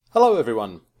Hello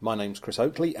everyone, my name's Chris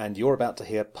Oakley and you're about to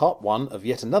hear part 1 of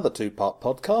yet another two-part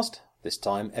podcast, this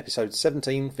time episode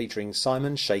 17 featuring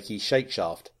Simon Shaky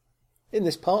Shakeshaft. In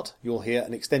this part you'll hear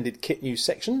an extended kit news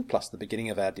section plus the beginning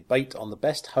of our debate on the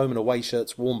best home and away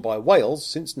shirts worn by Wales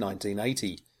since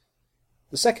 1980.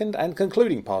 The second and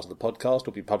concluding part of the podcast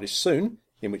will be published soon,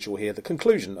 in which you'll hear the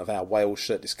conclusion of our Wales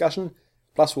shirt discussion,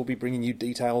 plus we'll be bringing you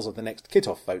details of the next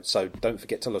kit-off vote, so don't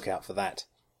forget to look out for that.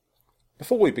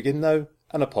 Before we begin though,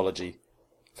 an apology.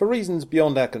 For reasons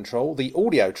beyond our control, the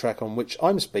audio track on which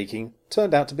I'm speaking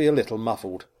turned out to be a little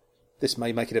muffled. This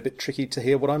may make it a bit tricky to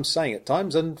hear what I'm saying at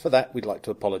times, and for that we'd like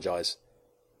to apologise.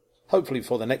 Hopefully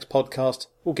for the next podcast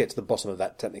we'll get to the bottom of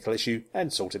that technical issue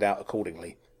and sort it out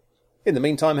accordingly. In the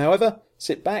meantime, however,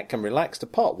 sit back and relax to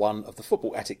part 1 of the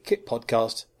Football Attic Kit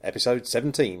Podcast, episode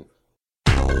 17.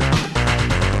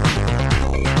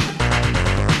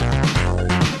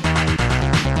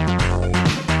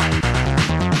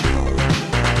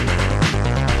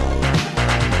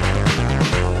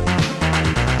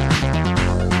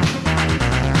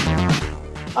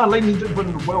 Ladies and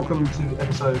gentlemen, welcome to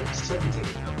episode 17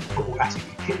 of the Football Attic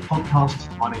Kit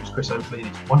Podcast. My name is Chris Oakley and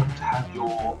it's wonderful to have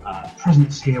your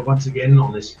presence here once again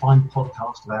on this fine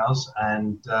podcast of ours,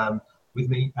 and with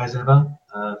me as ever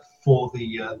for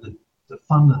the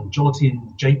fun and jollity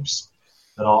and japes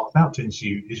that are about to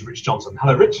ensue is Rich Johnson.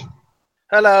 Hello, Rich.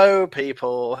 Hello,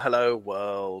 people. Hello,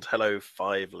 world. Hello,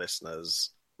 5 listeners.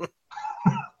 5?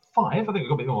 I think we've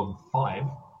got a bit more than 5.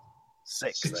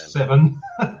 6, 7,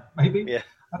 maybe. Yeah.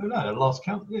 I don't know. Last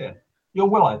count. Yeah. You're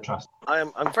well, I trust.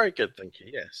 I'm very good, thank you.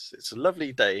 Yes, it's a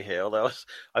lovely day here. Although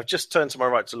I've just turned to my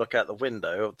right to look out the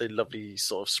window of the lovely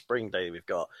sort of spring day we've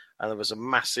got, and there was a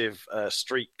massive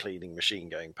street cleaning machine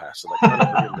going past, so that kind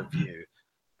of ruined the view.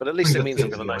 But at least it means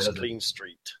I've got a nice clean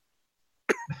street.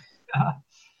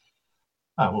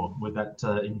 Well, with that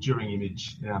enduring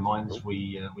image in our minds,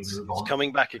 we move on. It's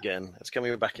coming back again. It's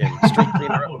coming back in. Street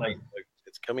cleaner update.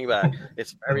 It's coming back.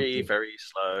 It's very, very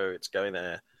slow. It's going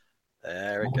there.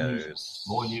 There it goes.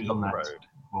 More news on that. Road.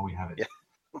 Well, we have it.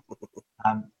 Yeah.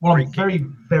 Well, I'm very,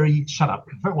 very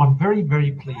I'm very,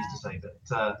 very pleased to say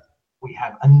that we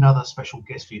have another special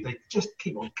guest for you. They just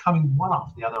keep on coming one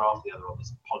after the other on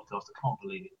this podcast. I can't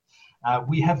believe it.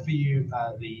 We have for you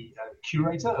the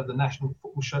curator of the National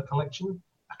Football Shirt Collection,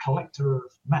 a collector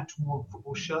of match-worn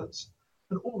football shirts,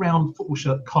 an all-round football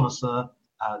shirt connoisseur,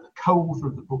 the co-author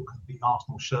of the book, The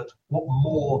Arsenal Shirt. What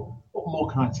more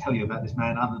can I tell you about this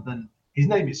man other than his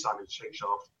name is Simon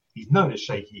Shakeshaft. He's known as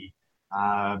Shaky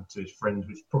to his friends,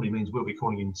 which probably means we'll be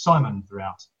calling him Simon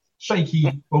throughout.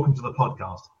 Shaky, welcome to the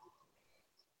podcast.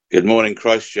 Good morning,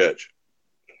 Christchurch.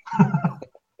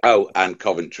 And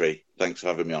Coventry. Thanks for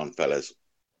having me on, fellas.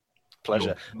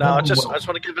 Pleasure. Now, I just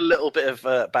want to give a little bit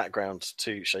of background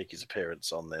to Shaky's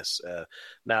appearance on this.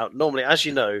 Now, normally, as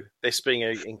you know, this being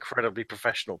an incredibly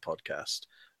professional podcast,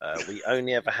 we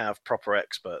only ever have proper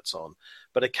experts on.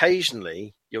 But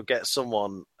occasionally, you'll get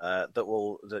someone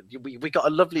we got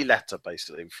a lovely letter,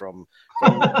 basically, from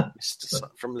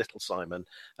Little Simon,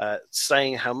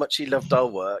 saying how much he loved our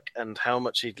work and how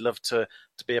much he'd love to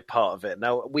be a part of it.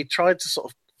 Now, we tried to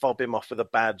sort of fob him off with a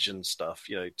badge and stuff,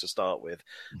 to start with.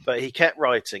 But he kept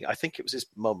writing. I think it was his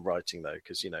mum writing, though,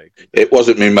 because, It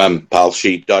wasn't my mum, pal.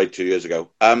 She died 2 years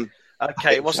ago.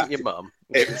 Okay, it wasn't your mum.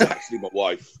 It was actually my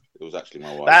wife.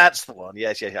 That's the one.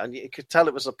 Yes. And you could tell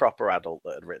it was a proper adult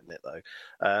that had written it, though.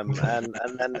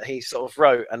 And then he sort of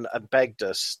wrote and begged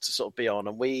us to sort of be on.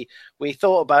 And we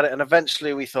thought about it, and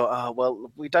eventually we thought,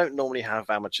 we don't normally have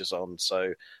amateurs on,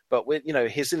 so. But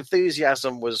his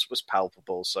enthusiasm was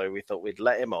palpable, so we thought we'd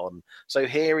let him on. So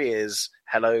here he is.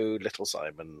 Hello, Little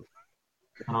Simon.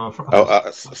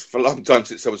 For a long time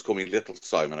since someone's called me Little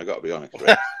Simon, I got to be honest.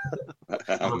 Right?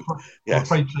 I'm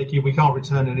afraid, Shaky, we can't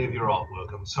return any of your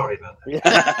artwork. I'm sorry about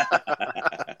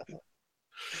that.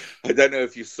 I don't know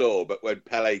if you saw, but when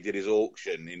Pele did his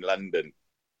auction in London,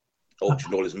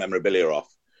 auctioned all his memorabilia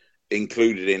off,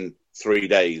 included in 3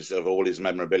 days of all his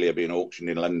memorabilia being auctioned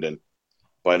in London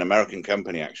by an American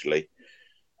company, actually.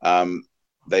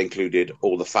 They included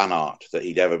all the fan art that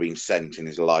he'd ever been sent in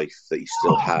his life that he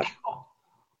still had.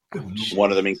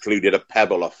 One of them included a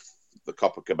pebble off the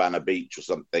Copacabana beach or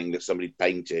something that somebody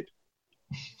painted,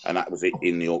 and that was it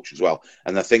in the auction as well.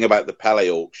 And the thing about the Pele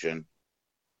auction,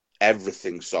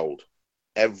 everything sold,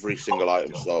 every single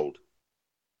item sold,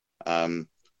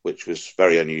 which was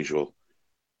very unusual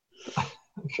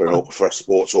for a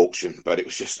sports auction. But it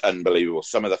was just unbelievable.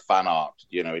 Some of the fan art,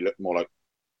 he looked more like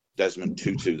Desmond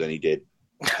Tutu than he did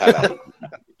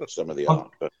some of the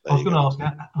art. But I was going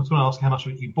to ask how much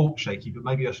of it you bought, Shaky, but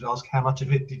maybe I should ask how much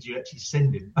of it did you actually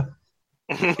send him?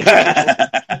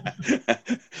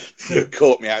 You've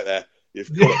caught me out there. You've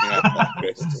caught me out there,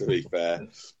 Chris, to be fair.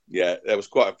 Yeah, there was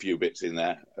quite a few bits in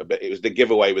there. But it was the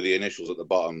giveaway with the initials at the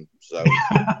bottom. So.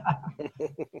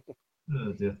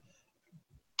 Oh, dear.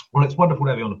 Well, it's wonderful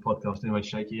to have you on the podcast anyway,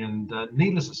 Shaky. And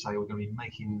needless to say, we're going to be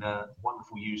making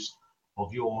wonderful use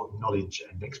of your knowledge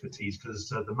and expertise because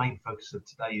the main focus of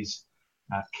today's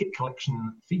kit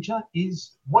collection feature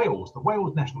is Wales, the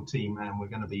Wales national team. And we're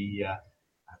going to be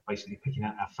basically picking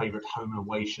out our favourite home and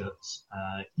away shirts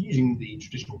using the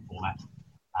traditional format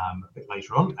a bit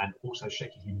later on. And also,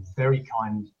 Shaky, you've been very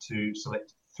kind to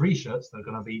select 3 shirts that are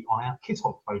going to be on our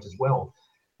kit-off vote as well.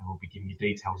 And we'll be giving you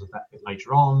details of that a bit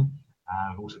later on.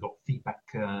 We've also got feedback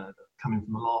coming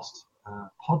from the last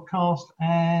podcast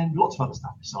and lots of other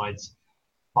stuff besides.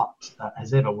 But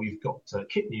as ever, we've got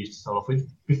kit news to start off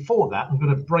with. Before that, I'm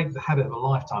going to break the habit of a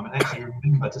lifetime and actually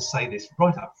remember to say this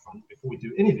right up front before we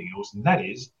do anything else. And that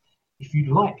is, if you'd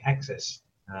like access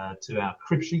to our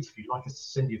crib sheet, if you'd like us to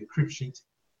send you the crib sheet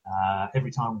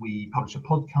every time we publish a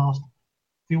podcast,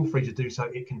 feel free to do so.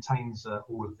 It contains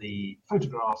all of the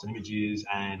photographs and images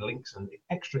and links and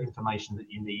extra information that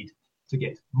you need to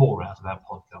get more out of our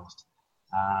podcast.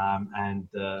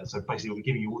 So basically we'll be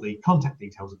giving you all the contact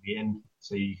details at the end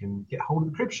so you can get hold of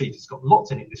the crib sheet. It's got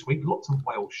lots in it this week, lots of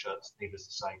Wales shirts, needless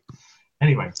to say.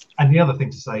 Anyway, and the other thing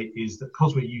to say is that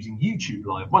because we're using YouTube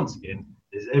Live once again,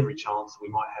 there's every chance that we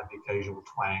might have the occasional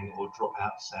twang or drop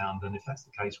out sound. And if that's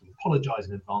the case, we apologise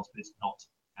in advance, but it's not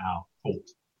our fault.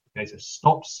 Okay, so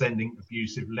stop sending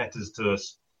abusive letters to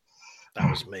us. That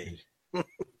was me.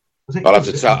 I'll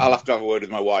have to have a word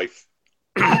with my wife.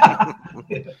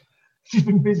 She's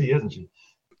been busy, hasn't she?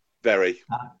 Very.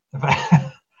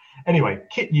 Anyway,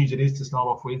 kit news it is to start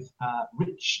off with.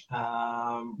 Rich,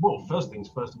 well, first things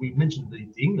first, we mentioned the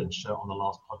England shirt on the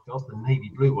last podcast, the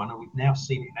navy blue one, and we've now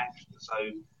seen it in action. So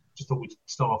just thought we'd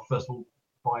start off first of all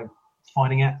by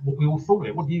finding out what we all thought of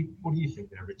it. What do you think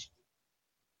there, Rich?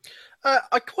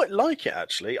 I quite like it,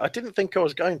 actually. I didn't think I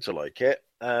was going to like it,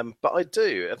 but I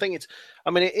do. I think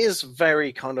it is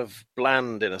very kind of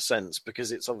bland in a sense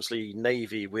because it's obviously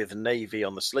navy with navy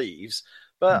on the sleeves,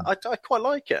 but I quite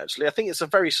like it, actually. I think it's a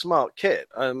very smart kit.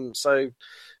 So,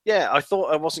 yeah, I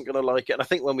thought I wasn't going to like it. And I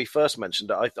think when we first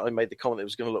mentioned it, I made the comment that it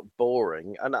was going to look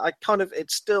boring. And it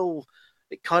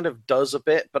kind of does a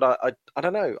bit, but I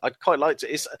don't know. I'd quite like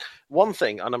to. It's one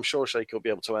thing, and I'm sure Sheikh will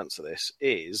be able to answer this,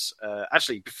 is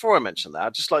actually, before I mention that,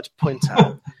 I'd just like to point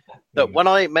out that when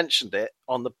I mentioned it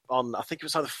on I think it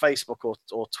was either Facebook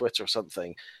or Twitter or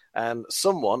something, and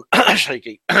someone,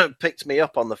 Shaky, picked me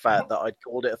up on the fact that I'd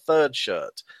called it a third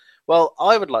shirt. Well,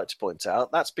 I would like to point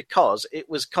out that's because it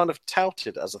was kind of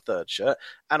touted as a third shirt,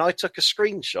 and I took a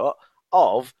screenshot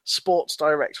of Sports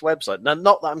Direct's website. Now,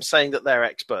 not that I'm saying that they're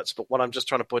experts, but what I'm just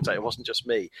trying to point out, it wasn't just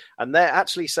me. And there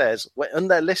actually says, in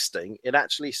their listing, it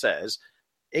actually says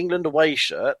England away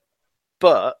shirt.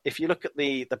 But if you look at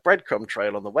the breadcrumb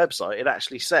trail on the website, it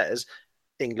actually says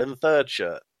England third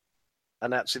shirt.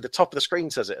 And actually the top of the screen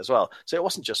says it as well. So it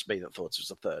wasn't just me that thought it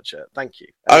was a third shirt. Thank you.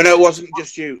 Oh, no, it wasn't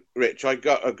just you, Rich. I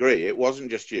agree. It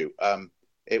wasn't just you.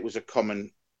 It was a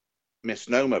common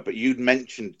misnomer, but you'd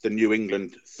mentioned the New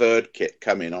England third kit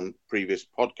coming on previous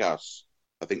podcasts,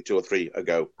 I think 2 or 3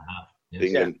 ago. Yes.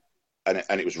 England, yeah.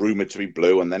 and it was rumoured to be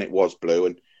blue, and then it was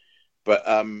blue,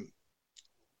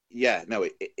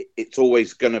 it's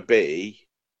always going to be.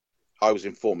 I was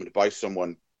informed by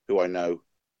someone who I know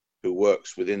who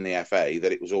works within the FA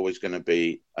that it was always going to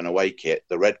be an away kit.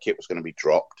 The red kit was going to be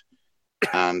dropped,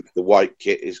 and the white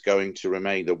kit is going to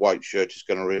remain. The white shirt is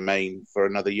going to remain for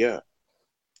another year.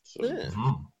 So,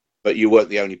 but you weren't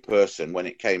the only person when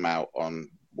it came out on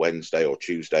Wednesday or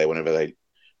Tuesday, whenever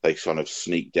they sort of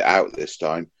sneaked it out this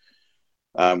time,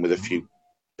 with a few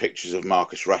pictures of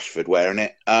Marcus Rashford wearing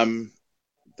it.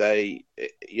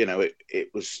 It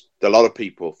was a lot of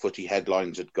people. Footy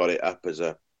Headlines had got it up as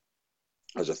a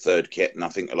third kit, and I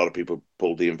think a lot of people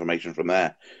pulled the information from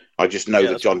there. I just know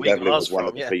that John Devlin was one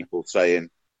of the people saying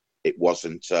it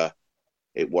wasn't a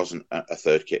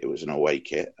third kit; it was an away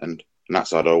kit, and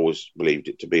that's how I'd always believed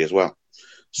it to be as well.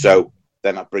 So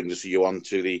then that brings you on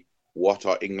to what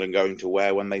are England going to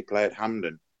wear when they play at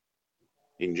Hampden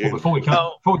in June? Well, before we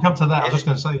come to that, I was just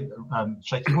going to say,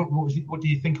 Shaky, what do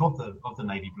you think of the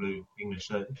navy blue English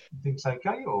shirt? Do you think it's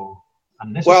okay or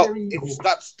unnecessary? Well,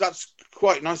 that's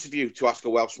quite nice of you to ask a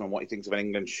Welshman what he thinks of an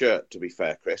England shirt. To be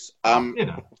fair, Chris,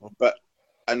 but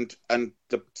and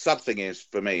the sad thing is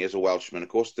for me as a Welshman, of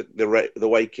course, the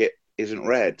away kit isn't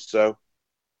red, so.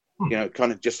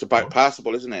 Kind of just about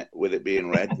passable, isn't it, with it being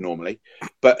red normally?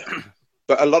 But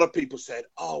a lot of people said,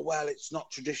 oh, well, it's not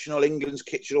traditional. England's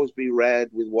kit should always be red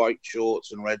with white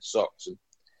shorts and red socks. And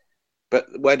But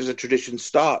where does a tradition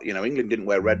start? You know, England didn't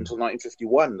wear red until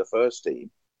 1951, the first team.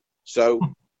 So,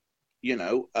 you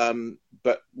know,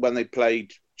 but when they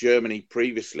played Germany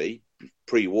previously,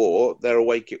 pre-war, their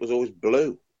away kit was always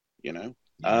blue, you know.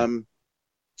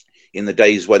 In the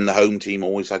days when the home team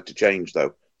always had to change,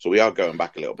 though. So we are going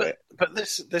back a little bit. But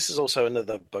this is also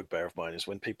another bugbear of mine, is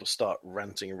when people start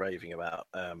ranting and raving about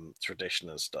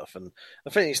tradition and stuff. And the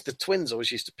thing is, the twins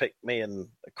always used to pick me and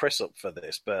Chris up for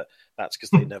this, but that's because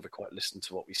they never quite listened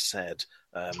to what we said.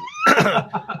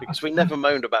 Because we never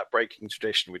moaned about breaking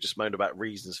tradition. We just moaned about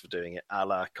reasons for doing it, a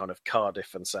la kind of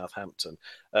Cardiff and Southampton.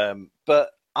 But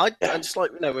I just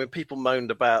like, you know, when people moaned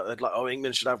about like, oh,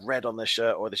 England should have red on their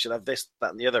shirt, or they should have this,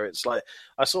 that, and the other. It's like,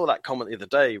 I saw that comment the other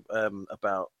day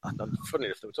about, and funny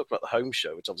enough, they were talking about the home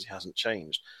show, which obviously hasn't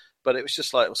changed, but it was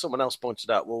just like, well, someone else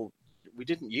pointed out, well, we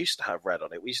didn't used to have red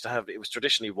on it. We used to have, it was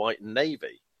traditionally white and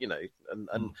navy, you know,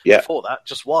 and before that,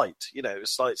 just white, you know.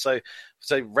 It's like, so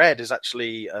red is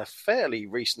actually a fairly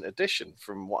recent addition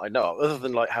from what I know, other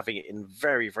than like having it in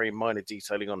very, very minor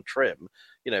detailing on trim.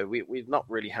 You know, we've not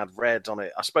really had red on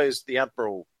it. I suppose the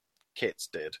Admiral kits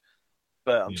did,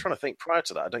 but I'm trying to think prior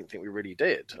to that, I don't think we really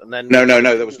did. And then no,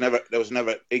 there was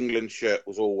never England shirt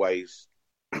was always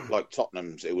like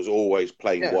Tottenham's. It was always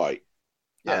plain white,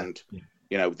 and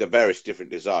you know, the various different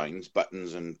designs,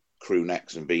 buttons and crew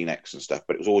necks and V-necks and stuff,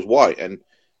 but it was always white. And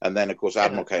then, of course,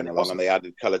 Admiral came along and they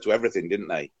added colour to everything, didn't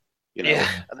they? You know,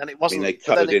 and then it wasn't. I mean,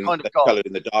 they coloured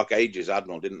in the Dark Ages,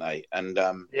 Admiral, didn't they? And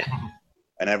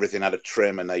and everything had a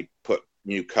trim, and they put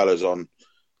new colours on.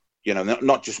 You know,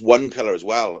 not just one colour as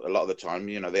well. A lot of the time,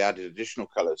 you know, they added additional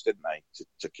colours, didn't they,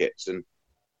 to kits? And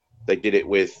they did it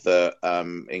with the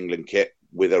England kit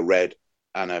with a red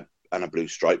and a blue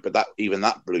stripe, but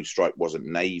that blue stripe wasn't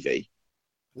navy.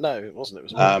 No, it wasn't.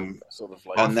 It was sort of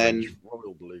like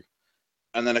royal blue.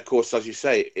 And then, of course, as you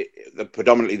say,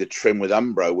 predominantly the trim with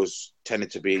Umbro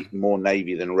tended to be more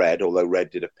navy than red, although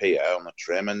red did appear on the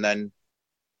trim. And then,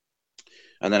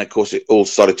 of course, it all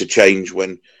started to change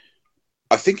when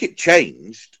I think it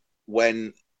changed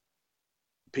when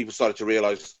people started to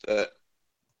realise that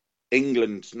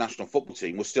England's national football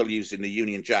team was still using the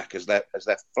Union Jack as their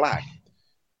flag.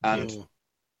 And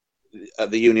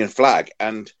the Union flag,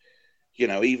 and you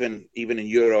know, even in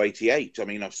Euro '88, I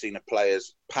mean, I've seen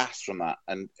players pass from that,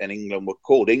 and England were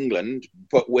called England,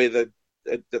 but with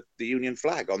the Union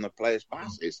flag on the players'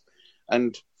 passes,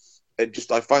 and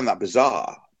I find that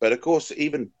bizarre. But of course,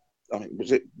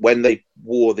 was it when they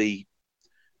wore the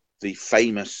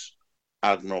famous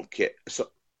Admiral kit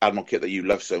that you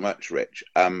love so much, Rich,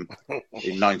 in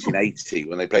 1980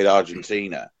 when they played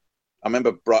Argentina? I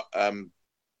remember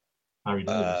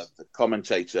the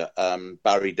commentator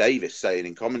Barry Davis saying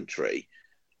in commentary,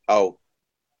 "Oh,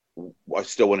 I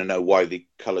still want to know why the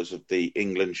colours of the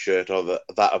England shirt are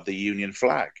that of the Union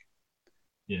flag."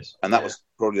 Yes, and that was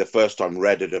probably the first time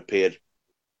red had appeared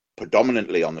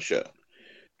predominantly on the shirt.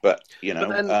 But you know,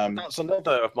 that's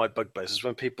another of my bugbears is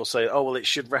when people say, "Oh, well, it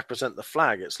should represent the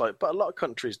flag." It's like, but a lot of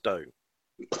countries don't.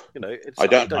 You know, I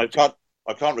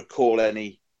can't recall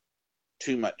any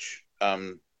too much.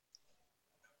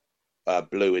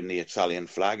 Blue in the Italian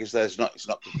flag, is there? It's not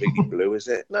completely blue, is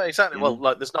it? No, exactly. Well,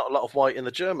 like there's not a lot of white in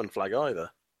the German flag either.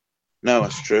 No,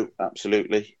 that's true.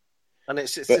 Absolutely. And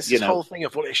it's this whole thing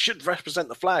of, well, it should represent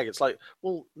the flag. It's like,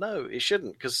 well, no, it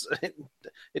shouldn't, because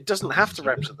it doesn't have to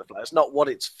represent the flag. It's not what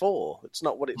it's for. It's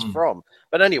not what it's from.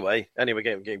 But anyway, we're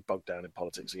getting bogged down in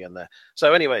politics again there.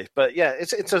 So anyway, but yeah,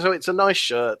 it's a nice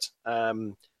shirt.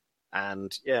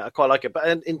 And yeah, I quite like it.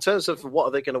 But in terms of what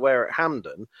are they going to wear at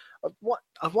Hampden, what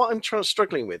I'm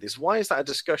struggling with is, why is that a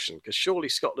discussion? Because surely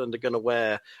Scotland are going to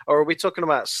wear, or are we talking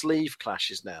about sleeve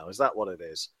clashes now? Is that what it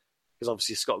is? Because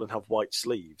obviously Scotland have white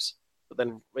sleeves, but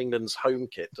then England's home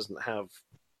kit doesn't have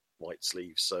white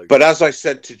sleeves. So, but as I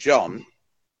said to John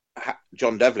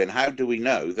Devlin, how do we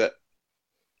know that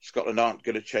Scotland aren't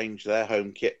going to change their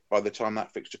home kit by the time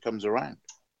that fixture comes around?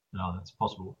 No, that's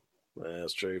possible. Yeah,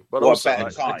 that's true. But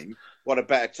what a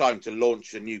better time to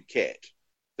launch a new kit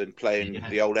than playing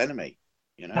the old enemy,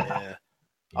 you know? Yeah.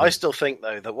 I still think,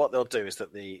 though, that what they'll do is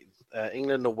that the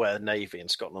England will wear navy and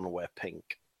Scotland will wear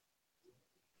pink.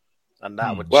 And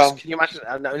that would can you imagine?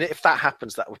 If that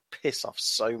happens, that would piss off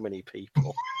so many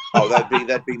people. Oh,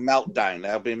 there'd be meltdown.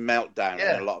 There'll be meltdown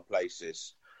in a lot of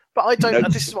places. But I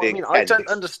don't. This is what I mean. I don't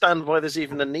understand why there's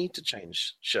even a need to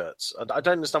change shirts. I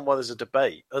don't understand why there's a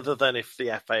debate, other than if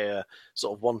the FA are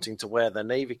sort of wanting to wear their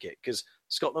navy kit, because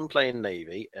Scotland playing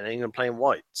navy and England playing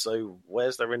white. So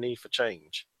where's there a need for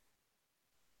change?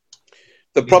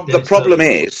 The problem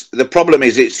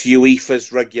is it's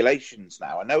UEFA's regulations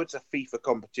now. I know it's a FIFA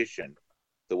competition,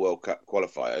 the World Cup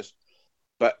qualifiers,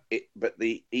 but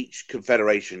each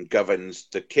confederation governs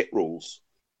the kit rules.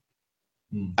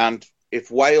 And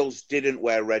if Wales didn't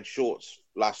wear red shorts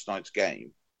last night's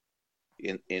game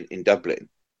in Dublin,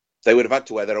 they would have had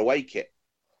to wear their away kit.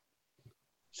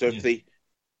 So if the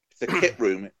kit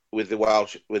room with the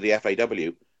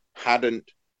FAW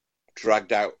hadn't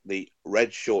dragged out the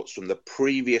red shorts from the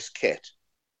previous kit,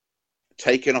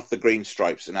 taken off the green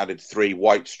stripes and added 3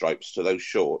 white stripes to those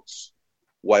shorts,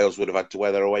 Wales would have had to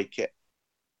wear their away kit.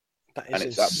 And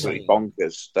it's absolutely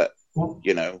bonkers that,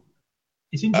 you know,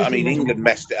 I mean, England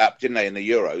messed it up, didn't they, in the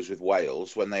Euros with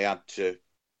Wales when they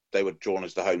were drawn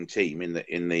as the home team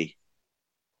in the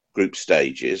group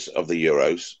stages of the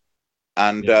Euros.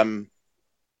 And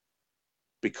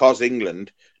because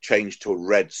England changed to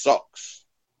red socks,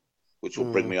 which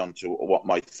will bring me on to what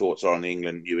my thoughts are on the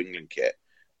New England kit,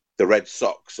 the red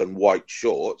socks and white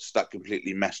shorts, that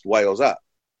completely messed Wales up.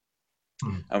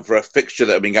 And for a fixture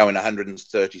that had been going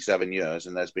 137 years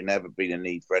and there's never been a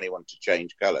need for anyone to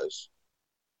change colours,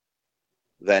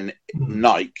 then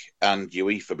Nike and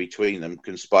UEFA between them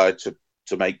conspired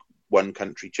to make one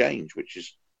country change, which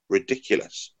is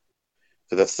ridiculous.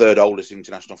 For the third oldest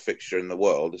international fixture in the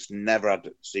world, it's never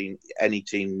seen any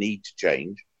team need to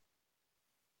change.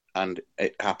 And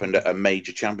it happened at a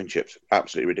major championship.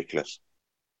 Absolutely ridiculous.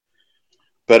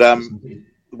 But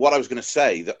what I was going to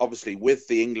say, that obviously with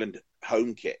the England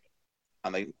home kit,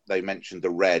 and they mentioned the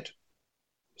red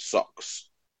socks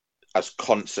as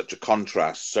such a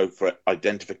contrast. So for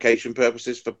identification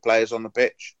purposes for players on the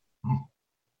pitch,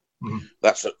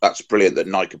 that's brilliant that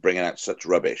Nike are bringing out such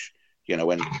rubbish. You know,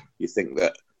 when you think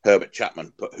that Herbert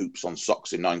Chapman put hoops on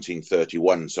socks in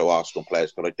 1931 so Arsenal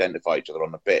players could identify each other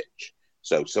on the pitch.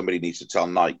 So somebody needs to tell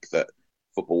Nike that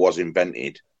football was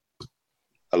invented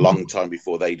a long time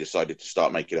before they decided to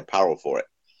start making apparel for it.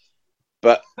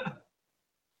 But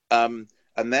and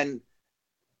then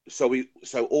so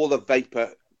all the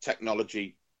Vapor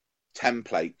technology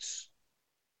templates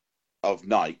of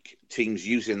Nike, teams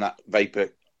using that Vapor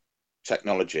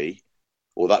technology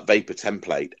or that Vapor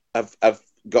template have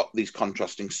got these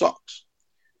contrasting socks,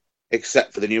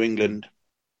 except for the New England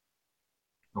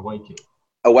away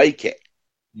kit.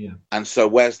 Yeah. And so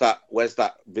where's that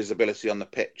visibility on the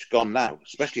pitch gone now?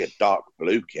 Especially a dark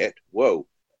blue kit. Whoa,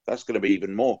 that's going to be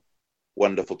even more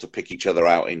wonderful to pick each other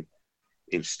out in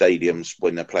stadiums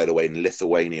when they're played away in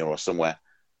Lithuania or somewhere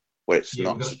where it's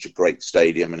not such a great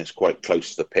stadium and it's quite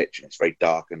close to the pitch and it's very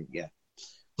dark and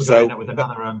We're going with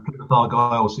another Plymouth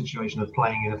Argyle situation of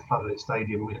playing in a floodlit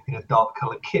stadium in a dark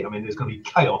coloured kit. I mean, there's going to be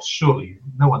chaos. Surely,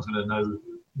 no one's going to know,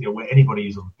 where anybody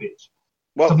is on the pitch.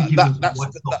 Well,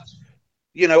 that's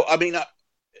you know, I mean,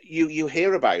 you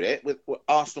hear about it with what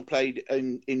Arsenal played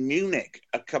in Munich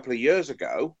a couple of years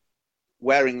ago,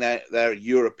 wearing their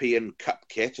European Cup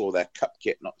kit, or their Cup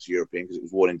kit, not as European because it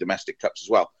was worn in domestic cups as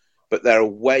well, but their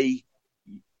away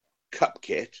Cup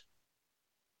kit.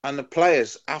 And the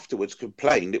players afterwards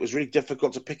complained it was really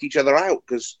difficult to pick each other out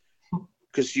because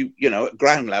you know, at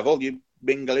ground level, you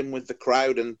mingle in with the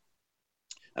crowd and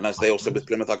as they also with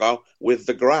Plymouth Argyle, with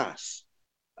the grass.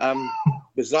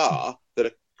 Bizarre that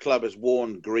a club has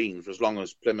worn green for as long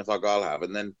as Plymouth Argyle have,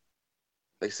 and then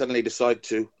they suddenly decide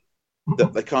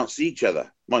that they can't see each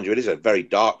other. Mind you, it is a very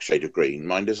dark shade of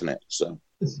green, isn't it? So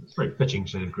it's a very fetching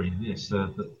shade of green, yes.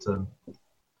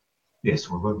 Yes,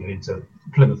 we won't get into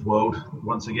Plymouth World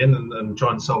once again and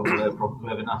try and solve their problem. We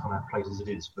have enough on our plate as it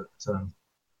is. But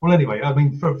well, anyway, I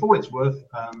mean, for what it's worth,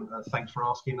 thanks for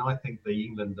asking. I think the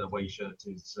England away shirt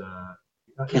is.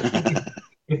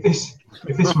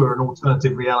 If this were an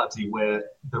alternative reality where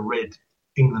the red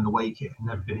England away kit had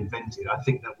never been invented, I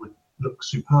think that would look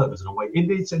superb as an away.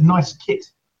 It's a nice kit,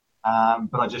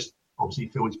 but I just obviously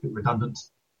feel it's a bit redundant.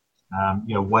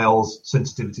 Wales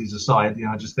sensitivities aside,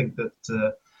 I just think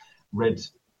that red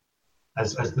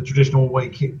as the traditional away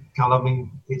kit colour. I mean,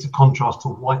 it's a contrast to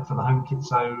white for the home kit,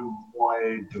 so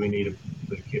why do we need a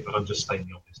blue kit? But I'm just stating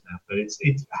the obvious now. But it's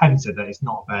having said that, it's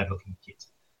not a bad looking kit.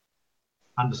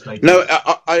 Understated. No,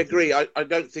 I agree. I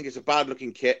don't think it's a bad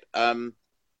looking kit. There's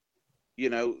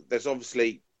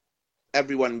obviously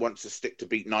everyone wants to stick to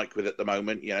beat Nike with at the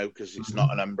moment, because it's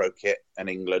not an Umbro kit in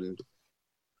England.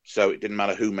 So it didn't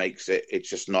matter who makes it. It's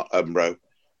just not Umbro.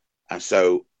 And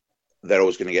so they're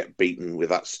always going to get beaten with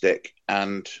that stick.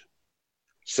 And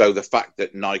so the fact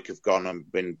that Nike have gone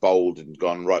and been bold and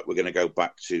gone, right, we're going to go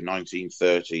back to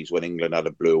 1930s when England had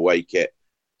a blue away kit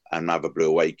and have a blue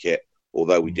away kit.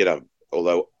 Although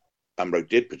Umbro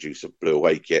did produce a blue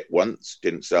away kit once,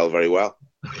 didn't sell very well.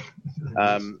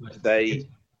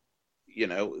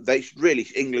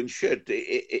 England should.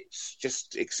 It's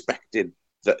just expected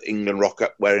that England rock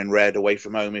up wearing red away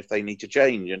from home if they need to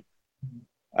change. And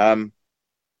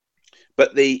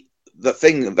But the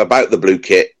thing about the blue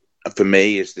kit for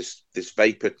me is this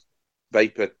vapor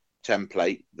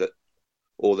template that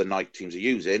all the Nike teams are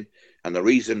using, and the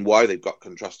reason why they've got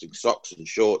contrasting socks and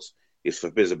shorts is for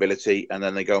visibility, and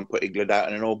then they go and put England out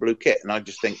in an all blue kit. And I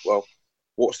just think, well,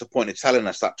 what's the point of telling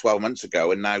us that 12 months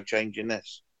ago and now changing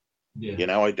this? Yeah. You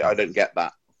know, I don't get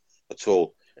that at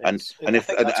all. And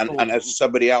as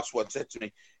somebody else once said to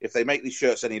me, if they make these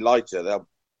shirts any lighter,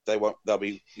 they'll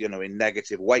be, you know, in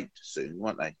negative weight soon,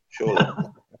 won't they? Surely.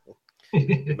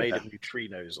 Made of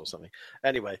neutrinos or something.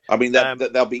 Anyway, I mean,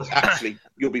 they'll be actually,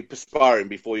 you'll be perspiring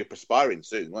before you're perspiring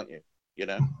soon, won't you? You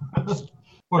know.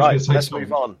 Right, let's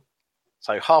move on.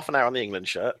 So half an hour on the England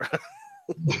shirt.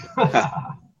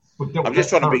 I'm just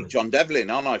trying to beat John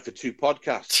Devlin, aren't I, for 2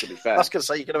 podcasts, to be fair. I was going to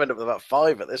say, you're going to end up with about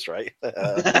 5 at this rate.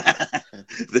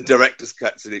 The director's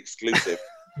cut's an exclusive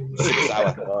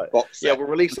 6-hour box set. Yeah, we'll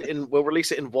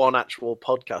release it in one actual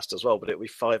podcast as well, but it'll be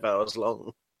 5 hours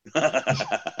long. Have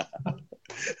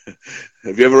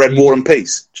you ever read War and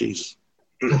Peace? Jeez.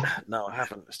 No, I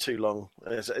haven't. It's too long.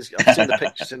 I've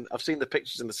seen the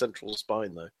pictures in the central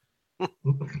spine, though.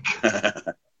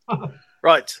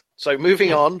 Right. So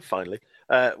moving on, finally.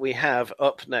 We have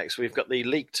up next, we've got the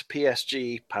leaked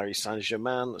PSG Paris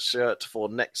Saint-Germain shirt for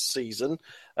next season.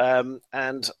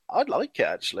 And I'd like it,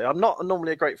 actually. I'm not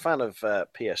normally a great fan of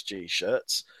PSG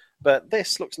shirts, but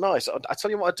this looks nice. I tell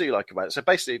you what I do like about it. So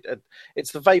basically,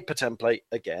 it's the Vapor template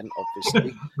again,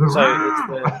 obviously. So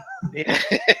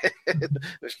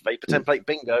it's Vapor template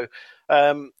bingo.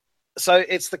 So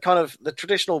it's the kind of the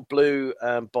traditional blue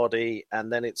body, and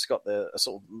then it's got the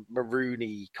sort of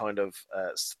maroony kind of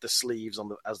the sleeves on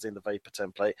as in the Vapor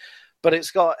template, but it's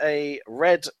got a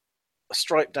red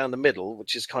stripe down the middle,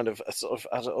 which is kind of a sort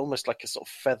of almost like a sort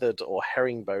of feathered or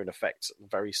herringbone effect,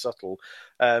 very subtle.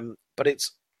 But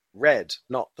it's red,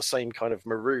 not the same kind of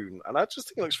maroon, and I just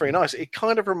think it looks very nice. It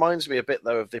kind of reminds me a bit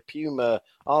though of the Puma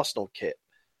Arsenal kit.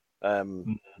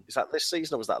 Is that this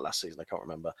season or was that last season? I can't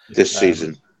remember. This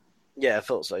season. Yeah, I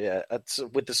thought so. Yeah,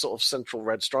 with the sort of central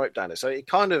red stripe down it. So it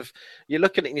kind of, you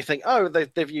look at it and you think, oh,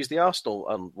 they've used the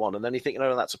Arsenal one, and then you think,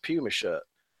 no, that's a Puma shirt.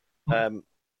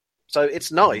 So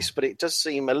it's nice, but it does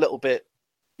seem a little bit,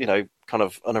 you know, kind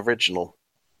of unoriginal.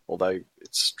 Although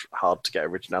it's hard to get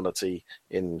originality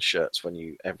in shirts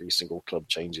when every single club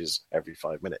changes every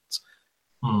 5 minutes.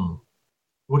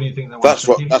 What do you think? That's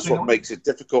what makes it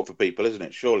difficult for people, isn't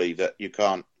it? Surely that you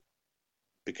can't,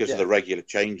 because of the regular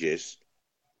changes.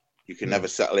 You can never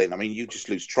settle in. I mean, you just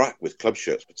lose track with club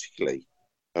shirts, particularly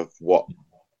of what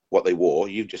they wore.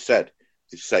 You just said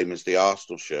it's the same as the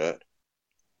Arsenal shirt.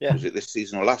 Yeah. Was it this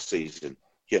season or last season?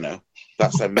 You know,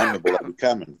 that's how memorable it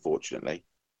become, unfortunately.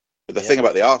 But the thing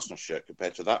about the Arsenal shirt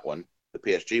compared to that one, the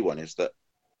PSG one, is that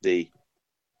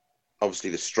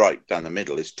obviously the stripe down the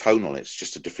middle is tonal. It's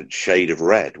just a different shade of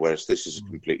red, whereas this is a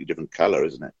completely different colour,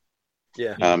 isn't it?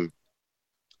 Yeah.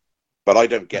 But I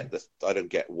don't get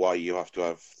why you have to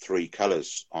have 3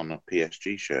 colours on a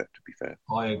PSG shirt, to be fair.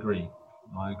 I agree.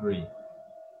 I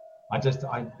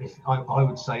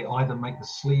would say either make the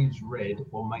sleeves red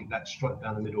or make that stripe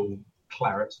down the middle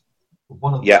claret,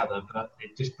 one or the other, but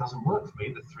it just doesn't work for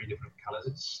me, the 3 different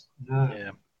colours.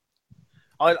 Yeah.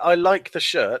 I like the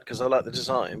shirt because I like the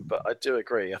design, but I do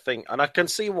agree. I think, and I can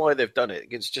see why they've done it.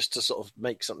 It's just to sort of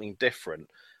make something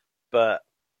different, but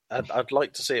I'd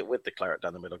like to see it with the claret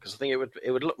down the middle because I think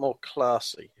it would look more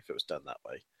classy if it was done that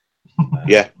way.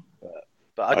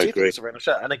 But I do think it's a real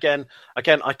shirt. And again, I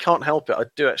can't help it. I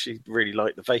do actually really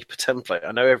like the Vapor template.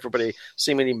 I know everybody,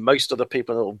 seemingly most other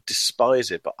people will despise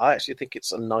it, but I actually think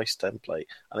it's a nice template.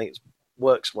 I think it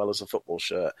works well as a football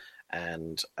shirt,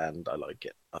 and I like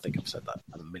it. I think I've said that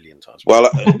a million times. Well,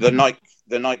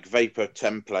 the Nike Vapor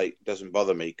template doesn't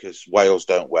bother me because Wales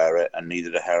don't wear it, and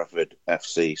neither do Hereford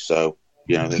FC. So.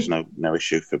 You know, there's no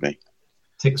issue for me.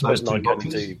 Ticks those 2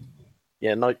 boxes.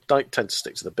 Nike tend to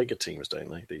stick to the bigger teams, don't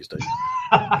they, these days?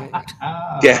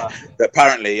 Yeah,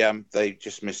 apparently they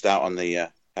just missed out on the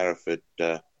Hereford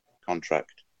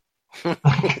contract.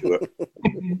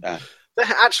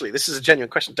 Actually, this is a genuine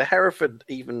question. Do Hereford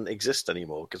even exist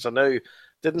anymore? Because I know,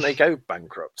 didn't they go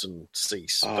bankrupt and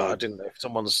cease? But I didn't know if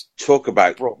someone's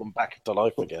brought them back to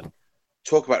life again.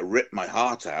 Talk about rip my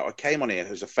heart out. I came on here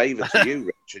as a favour to you,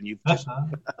 Rich, and you've just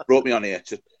brought me on here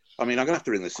to... I mean, I'm going to have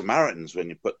to ring the Samaritans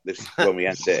when we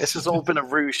end this. This has all been a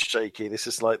ruse, Shaky. This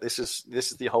is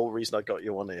the whole reason I got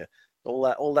you on here.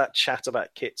 All that chat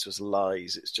about kits was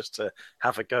lies. It's just to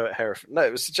have a go at Hereford. No,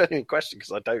 it was a genuine question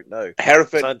because I don't know.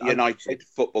 Hereford United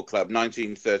Football Club,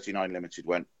 1939 Limited,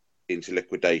 went into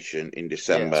liquidation in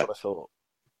December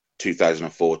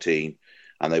 2014.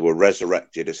 and they were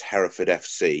resurrected as Hereford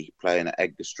FC, playing at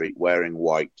Edgar Street wearing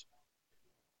white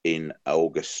in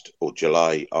August or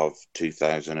July of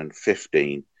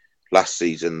 2015. Last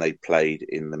season, they played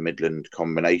in the Midland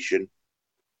Combination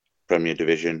Premier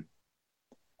Division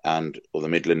or the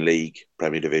Midland League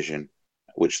Premier Division,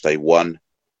 which they won.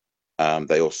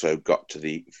 They also got to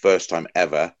the first time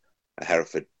ever a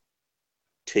Hereford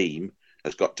team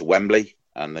has got to Wembley,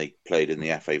 and they played in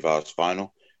the FA Vase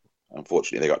final.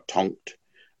 Unfortunately, they got tonked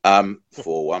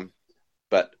 4-1.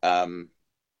 But it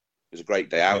was a great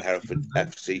day out. Hereford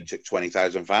FC took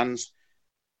 20,000 fans.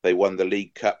 They won the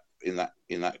League Cup in that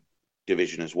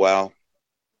division as well.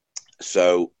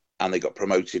 So, and they got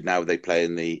promoted. Now they play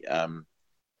in the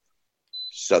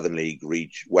Southern League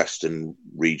Western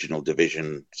Regional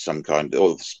Division, some kind,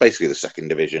 or it's basically the second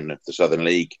division of the Southern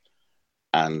League.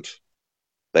 And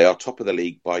they are top of the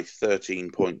league by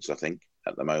 13 points, I think,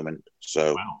 at the moment.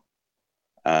 So,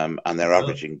 wow. And they're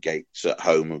averaging gates at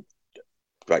home of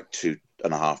like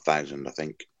 2,500, I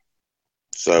think.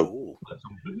 So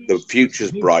the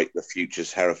future's bright. The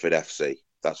future's Hereford FC.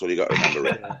 That's what you got to remember,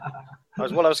 Rick. I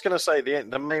was going to say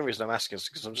the main reason I'm asking is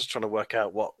because I'm just trying to work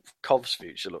out what Cov's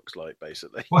future looks like,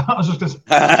 basically. Well, I was just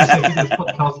going to say this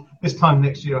podcast this time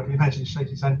next year. I can imagine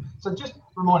Shaky saying. So, just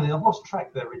remind me, I've lost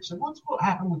track there, Richard. What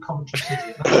happened with Coventry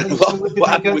City? What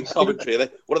happened with Coventry?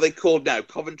 What are they called now?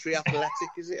 Coventry Athletic,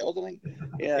 is it? Or something?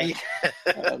 Yeah.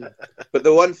 But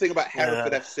the one thing about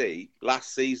Hereford FC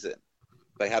last season,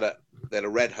 they had a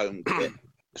red home kit.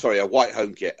 Sorry, a white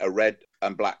home kit, a red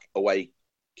and black away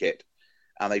kit,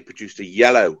 and they produced a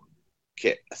yellow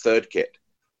kit, a third kit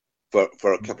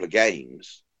for a couple of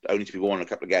games, only to be worn in a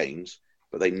couple of games,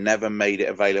 but they never made it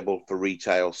available for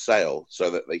retail sale,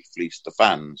 so that they fleeced the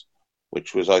fans,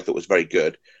 which I thought was very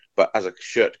good. But as a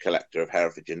shirt collector of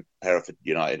Hereford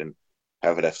United and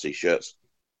Hereford FC shirts,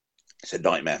 it's a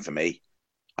nightmare for me.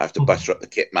 I have to butter up the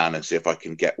kit man and see if I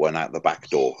can get one out the back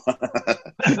door.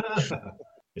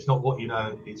 It's not what you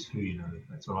know, it's who you know.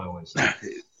 That's what I always say.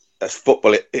 That's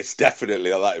football. It's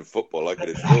definitely like that in football, I can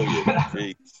assure you.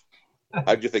 Jeez.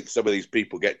 How do you think some of these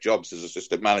people get jobs as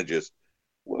assistant managers?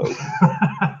 Whoa.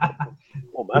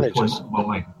 Or managers.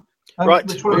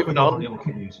 Right, moving on.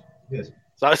 Yes.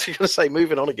 So I was going to say,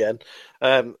 moving on again,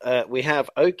 we have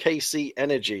OKC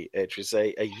Energy, which is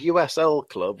a USL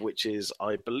club, which is,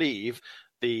 I believe,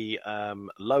 the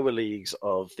lower leagues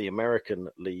of the American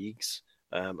leagues.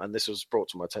 And this was brought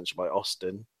to my attention by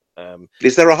Austin.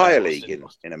 Is there a higher league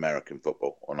in American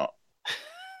football or not?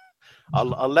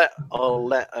 I'll let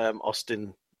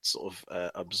Austin sort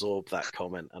of absorb that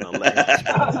comment, and I'll let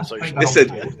him.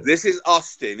 Listen, this is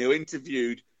Austin who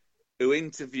interviewed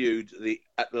the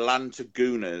Atlanta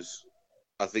Gooners.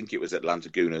 I think it was Atlanta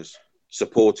Gooners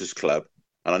supporters club,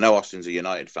 and I know Austin's a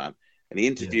United fan, and he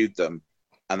interviewed them,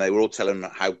 and they were all telling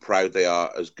him how proud they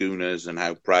are as Gooners and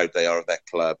how proud they are of their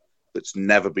club that's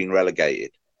never been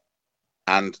relegated.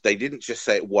 And they didn't just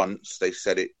say it once, they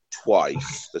said it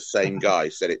twice. The same guy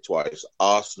said it twice.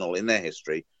 Arsenal, in their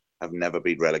history, have never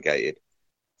been relegated.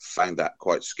 Found that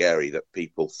quite scary that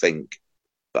people think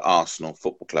that Arsenal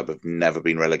Football Club have never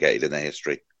been relegated in their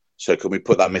history. So can we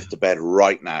put that myth to bed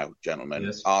right now, gentlemen?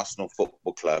 Yes. Arsenal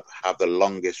Football Club have the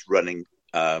longest running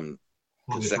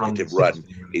consecutive run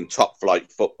in top flight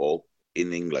football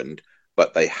in England,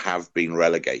 but they have been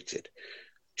relegated.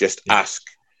 Just ask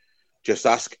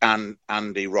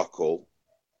Andy Rockall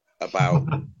about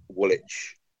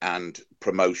Woolwich and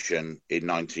promotion in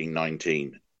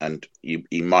 1919, and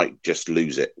he might just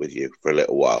lose it with you for a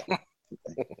little while.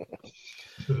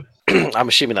 I'm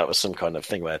assuming that was some kind of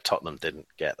thing where Tottenham didn't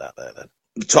get that there then.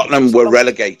 Tottenham were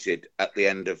relegated at the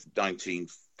end of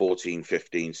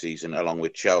 1914-15 season along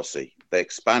with Chelsea. They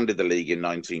expanded the league in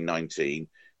 1919.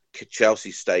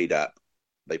 Chelsea stayed up.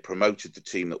 They promoted the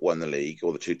team that won the league,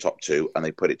 or the top two, and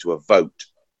they put it to a vote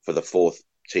for the fourth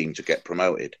team to get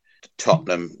promoted.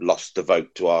 Tottenham lost the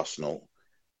vote to Arsenal,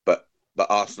 but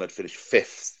Arsenal had finished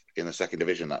fifth in the second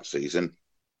division that season.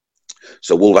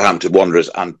 So Wolverhampton Wanderers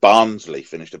and Barnsley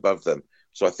finished above them.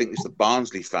 So I think it's the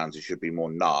Barnsley fans who should be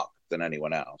more narked than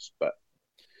anyone else. But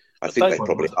I think they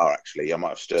probably are, actually. I might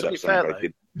have stirred up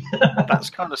something. That's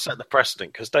kind of set the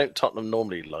precedent, because don't Tottenham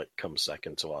normally come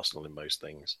second to Arsenal in most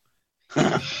things?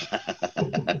 I'm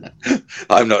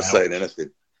not saying anything.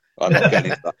 I'm not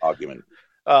getting into that argument.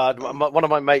 One of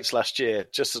my mates last year,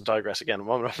 just to digress again,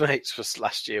 one of my mates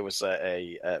last year was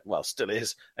still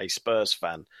is a Spurs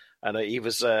fan. And he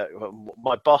was,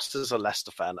 my boss is a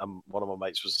Leicester fan, and one of my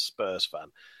mates was a Spurs fan.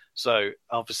 So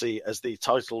obviously, as the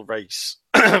title race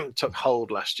took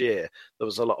hold last year, there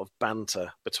was a lot of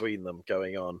banter between them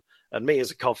going on. And me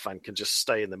as a Cov fan can just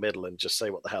stay in the middle and just say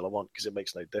what the hell I want because it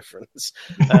makes no difference.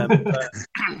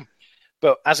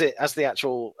 But as it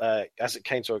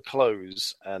came to a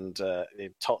close and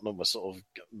Tottenham was sort of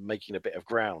making a bit of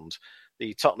ground,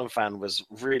 the Tottenham fan was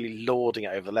really lording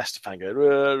it over the Leicester fan, going,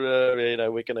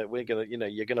 we're gonna,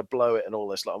 you're gonna blow it and all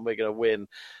this, and we're gonna win.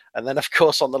 And then, of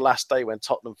course, on the last day when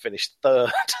Tottenham finished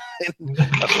third,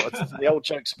 the old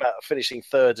jokes about finishing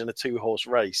third in a 2-horse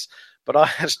race. But I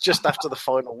just after the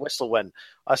final whistle went,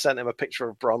 I sent him a picture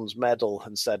of a bronze medal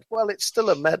and said, "Well, it's still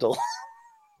a medal."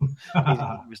 He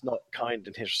was not kind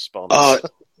in his response.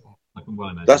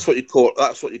 That's what you call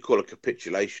a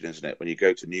capitulation, isn't it? When you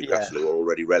go to Newcastle, who are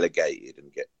already relegated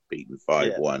and get beaten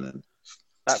 5-1, and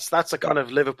that's a kind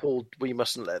of Liverpool. We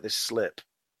mustn't let this slip.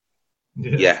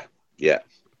 Yeah.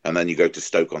 And then you go to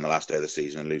Stoke on the last day of the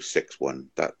season and lose 6-1.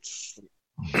 That's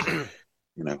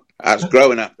as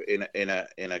growing up in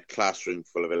a classroom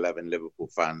full of 11 Liverpool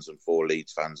fans and 4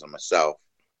 Leeds fans and myself,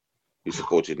 who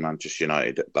supported Manchester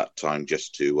United at that time,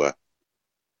 just to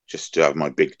have my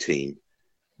big team.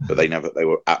 But they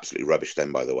were absolutely rubbish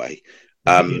then, by the way.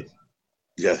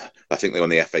 Yeah, I think they won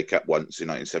the FA Cup once in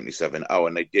 1977. Oh,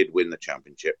 and they did win the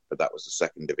championship, but that was the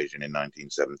second division in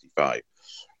 1975.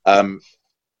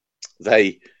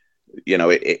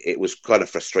 It was kind of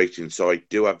frustrating. So I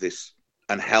do have this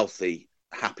unhealthy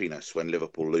happiness when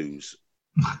Liverpool lose.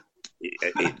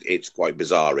 It's quite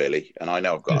bizarre, really. And I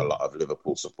know I've got a lot of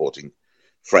Liverpool supporting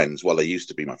friends. Well, they used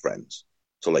to be my friends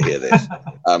until they hear this.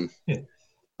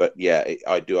 But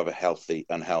I do have a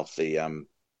unhealthy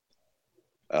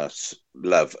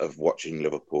love of watching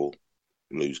Liverpool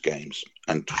lose games.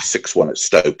 And 6-1 at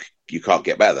Stoke, you can't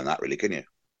get better than that, really, can you?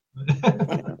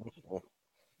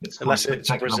 Unless it's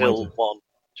Brazil 1,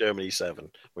 Germany 7,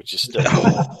 which is still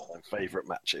one of my favourite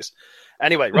matches.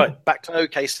 Anyway, right, back to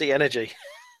OKC Energy.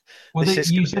 Well, this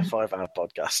is going to be a 5-hour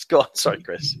podcast. Go on, sorry,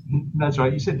 Chris. That's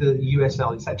right. You said the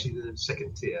USL, it's actually the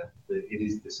second tier. It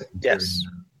is the second tier. Yes.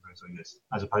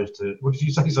 As opposed to, what did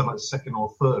you say? Something like second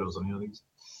or third or something? I think.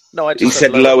 No, he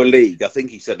said lower league. I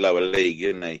think he said lower league,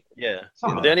 didn't he? Yeah.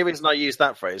 But the only reason I used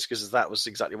that phrase because that was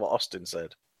exactly what Austin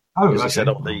said. Oh, okay. He said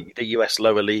the US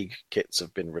lower league kits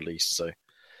have been released. So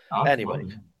anyway,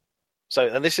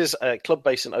 and this is a club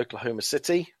based in Oklahoma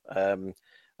City, and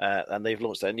they've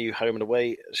launched their new home and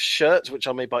away shirts, which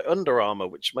are made by Under Armour,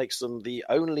 which makes them the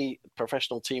only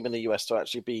professional team in the US to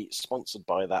actually be sponsored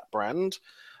by that brand.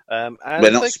 And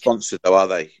they're not sponsored, though, are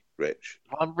they, Rich?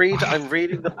 I'm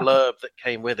reading the blurb that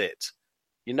came with it.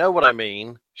 You know what I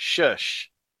mean?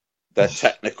 Shush. They're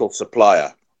technical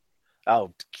supplier.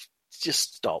 Oh,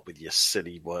 just stop with your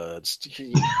silly words.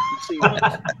 You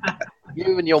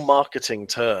and your marketing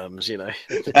terms, you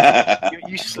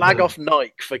slag off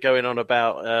Nike for going on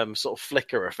about sort of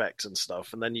flicker effects and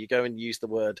stuff, and then you go and use the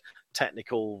word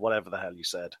technical, whatever the hell you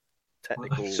said.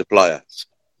 Technical supplier,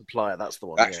 that's the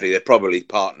one. Actually, they're probably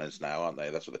partners now, aren't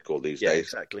they? That's what they're called these days.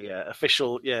 Exactly. Yeah,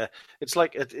 official. Yeah, it's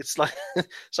like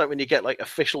when you get like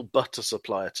official butter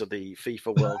supplier to the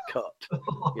FIFA World Cup.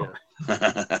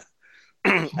 Yeah.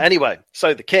 Anyway,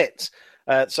 so the kits.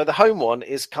 So the home one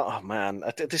is. Oh man,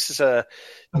 this is a.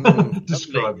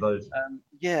 Describe those.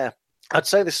 I'd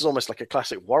say this is almost like a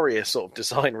classic Warrior sort of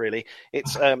design, really.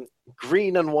 It's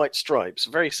green and white stripes,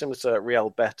 very similar to Real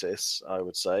Betis, I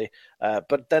would say.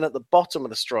 But then at the bottom of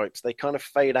the stripes, they kind of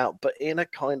fade out, but in a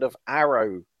kind of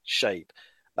arrow shape.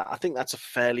 I think that's a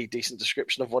fairly decent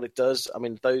description of what it does. I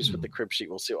mean, those with the crib sheet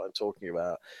will see what I'm talking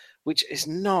about, which is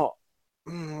not.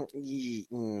 I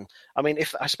mean,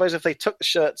 I suppose if they took the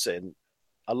shirts in,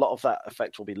 a lot of that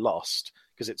effect will be lost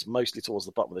because it's mostly towards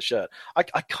the bottom of the shirt. I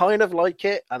kind of like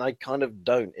it and I kind of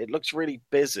don't. It looks really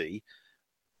busy,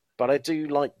 but I do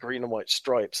like green and white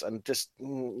stripes and just,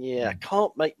 I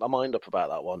can't make my mind up about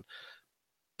that one.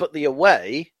 But the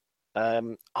away,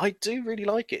 I do really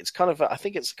like it. It's kind of, I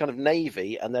think it's kind of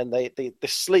navy, and then the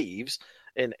sleeves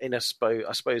in I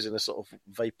suppose in a sort of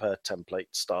vapor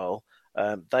template style,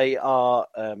 they are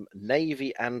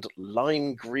navy and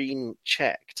lime green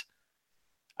checked.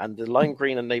 And the lime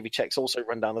green and navy checks also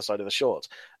run down the side of the shorts.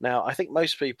 Now, I think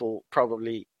most people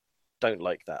probably don't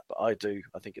like that, but I do.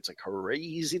 I think it's a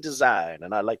crazy design,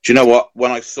 and I like. Do you know what? When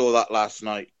I saw that last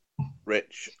night,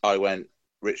 Rich, I went,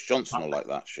 Rich Johnson will like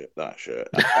that shirt.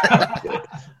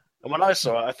 And when I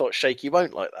saw it, I thought Shaky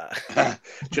won't like that.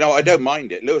 Do you know what? I don't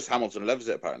mind it. Lewis Hamilton loves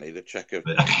it, apparently. The checker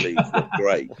sleeves look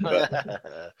great.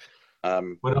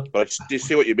 But I do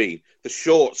see what you mean. The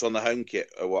shorts on the home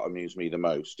kit are what amuse me the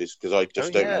most, is because I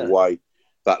just don't know why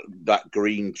that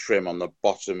green trim on the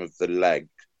bottom of the leg,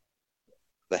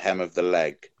 the hem of the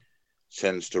leg,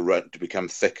 tends to become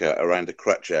thicker around the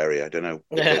crutch area. I don't know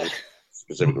if there's a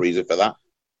specific reason for that.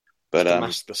 But to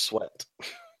mask the sweat.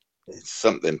 It's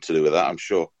something to do with that, I'm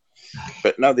sure.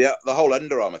 But no, the whole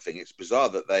Under Armour thing, it's bizarre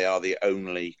that they are the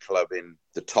only club in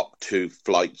the top 2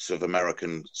 flights of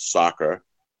American soccer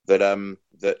that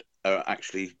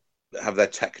actually have their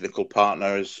technical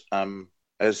partner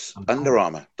as Under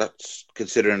Armour. That's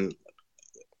considering,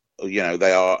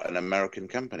 they are an American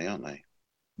company, aren't they?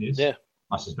 Yes. Yeah.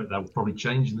 I suspect that will probably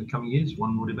change in the coming years,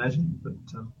 one would imagine. But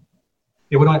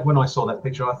when I saw that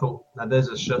picture, I thought, now there's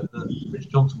a shirt that Rich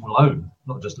Johnson will own,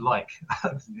 not just like.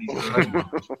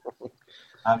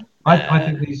 I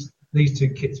think these 2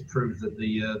 kits prove that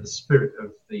the spirit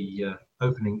of the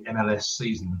opening MLS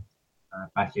season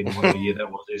back in whatever year that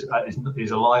was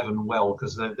is alive and well,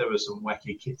 because there were some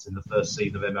wacky kits in the first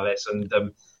season of MLS, and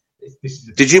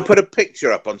did you put a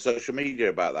picture up on social media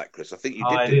about that, Chris? I think you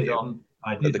did.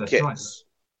 I did. The kits. Right.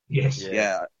 Yes.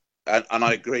 Yeah. And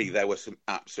I agree, there were some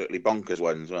absolutely bonkers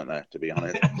ones, weren't there, to be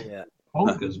honest? Yeah.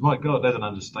 Bonkers? My God, there's an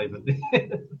understatement.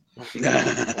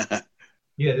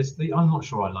 Yeah, I'm not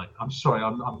sure I like. I'm sorry,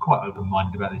 I'm quite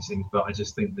open-minded about these things, but I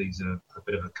just think these are a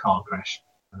bit of a car crash.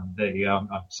 There you go.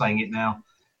 I'm saying it now.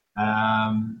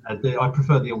 I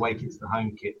prefer the away kit to the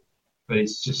home kit, but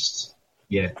it's just,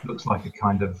 looks like a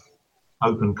kind of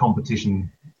open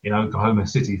competition in Oklahoma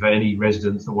City for any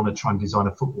residents that want to try and design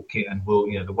a football kit, and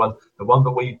the one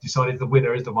that we decided the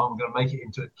winner is the one we're going to make it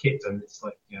into a kit, and it's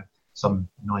like some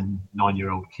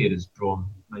 9-year-old kid has drawn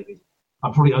maybe.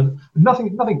 I'm probably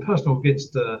nothing personal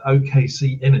against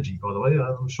OKC Energy, by the way.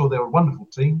 I'm sure they're a wonderful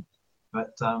team,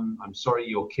 but I'm sorry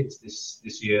your kits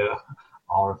this year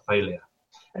are a failure.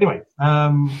 Anyway,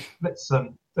 let's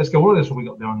go. What else have we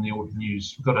got there on the old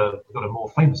news? We've got a more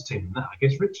famous team than that, I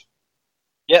guess, Rich.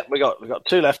 Yeah, we've got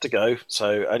 2 left to go,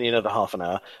 so only another half an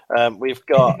hour. We've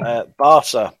got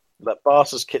Barca.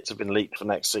 Barca's kits have been leaked for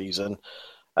next season.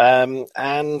 And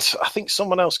I think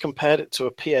someone else compared it to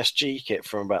a PSG kit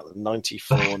from about the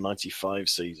 94-95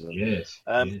 season. Yes.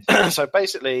 So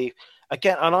basically,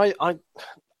 again, and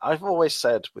I've always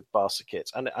said with Barca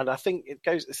kits, and I think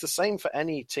it's the same for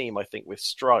any team, I think, with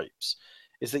stripes,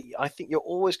 is that I think you're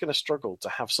always going to struggle to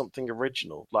have something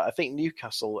original. Like I think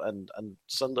Newcastle and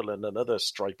Sunderland and other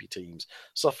stripy teams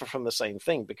suffer from the same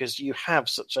thing, because you have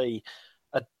such a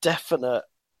definite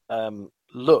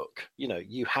look.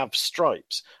 You have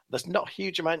stripes. There's not a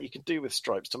huge amount you can do with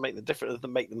stripes to make them different, other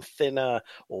than make them thinner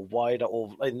or wider,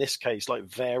 or in this case, like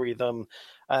vary them.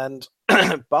 And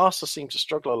Barca seem to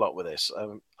struggle a lot with this.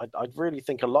 I really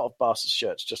think a lot of Barca's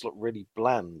shirts just look really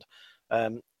bland.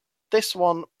 This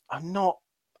one, I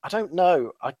don't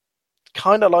know. I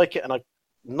kind of like it, and I'm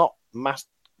not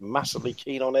massively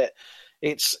keen on it.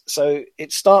 It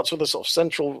starts with a sort of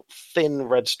central thin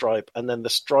red stripe, and then the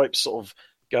stripes sort of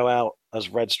go out as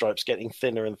red stripes, getting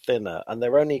thinner and thinner, and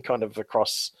they're only kind of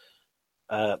across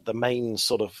the main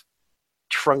sort of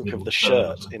trunk of the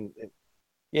shirt.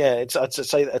 I'd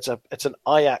say it's an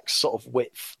Ajax sort of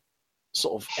width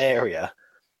sort of area,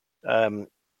 and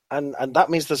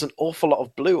that means there's an awful lot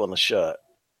of blue on the shirt.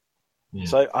 Yeah.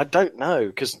 So I don't know,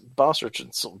 because Barca are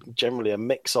sort of generally a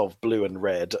mix of blue and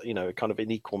red, kind of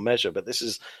in equal measure. But this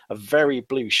is a very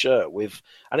blue shirt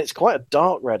and it's quite a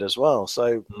dark red as well.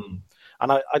 So,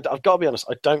 and I've got to be honest,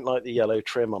 I don't like the yellow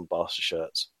trim on Barca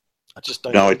shirts. I just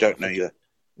don't. No, I don't know either.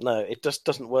 No, it just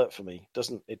doesn't work for me.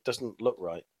 It doesn't look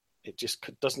right. It just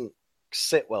doesn't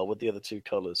sit well with the other 2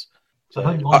 colours. So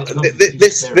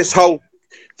The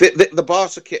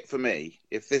Barca kit for me,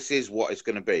 if this is what it's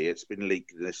going to be, it's been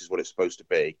leaked and this is what it's supposed to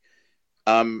be.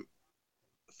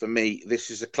 For me,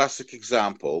 this is a classic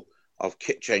example of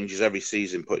kit changes every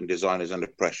season, putting designers under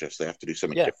pressure, so they have to do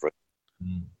something different.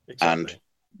 Exactly. And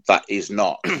that is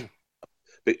not.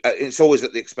 It's always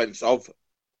at the expense of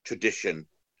tradition,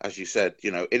 as you said.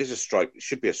 It is a stripe. It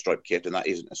should be a striped kit, and that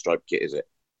isn't a striped kit, is it?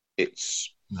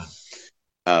 It's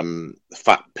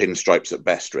fat pinstripes at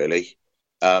best, really.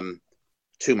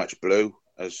 Too much blue,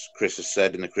 as Chris has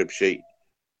said in the crib sheet.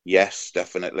 Yes,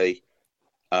 definitely.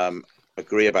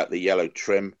 Agree about the yellow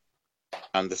trim,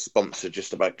 and the sponsor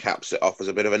just about caps it off as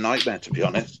a bit of a nightmare, to be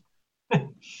honest.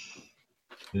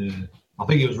 Yeah. I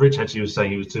think it was Rich actually was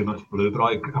saying it was too much blue, but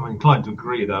I'm inclined to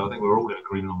agree, though. I think we're all in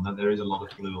agreement on that. There is a lot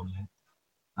of blue on there.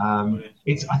 I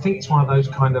think it's one of those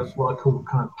kind of what I call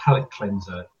kind of palette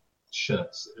cleanser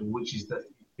shirts, which is that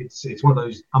it's one of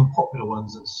those unpopular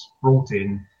ones that's brought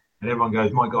in, and everyone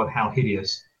goes, "My God, how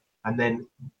hideous!"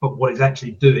 But what it's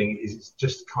actually doing is it's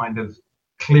just kind of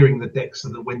clearing the deck so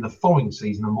that when the following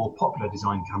season a more popular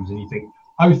design comes in, you think,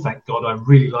 "Oh, thank God, I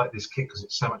really like this kit because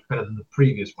it's so much better than the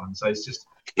previous one." So it's just,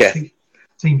 I think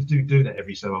teams do that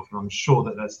every so often. I'm sure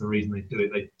that's the reason they do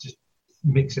it. They just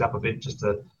mix it up a bit just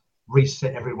to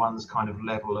reset everyone's kind of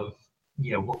level of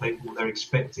what they're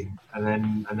expecting, and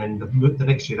then the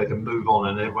next year they can move on,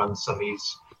 and everyone suddenly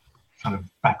is kind of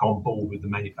back on board with the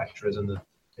manufacturers and the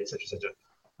etc. etc.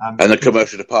 And the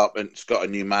commercial department's got a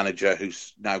new manager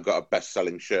who's now got a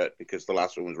best-selling shirt because the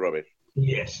last one was rubbish.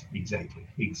 Yes, exactly.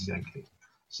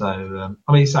 So,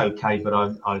 I mean, it's okay, but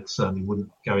I certainly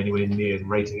wouldn't go anywhere near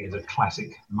rating it as a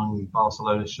classic among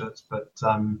Barcelona shirts. But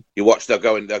you watch, they'll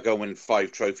go and win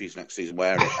 5 trophies next season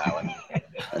wearing it now,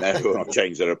 and everyone will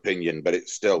change their opinion, but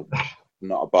it's still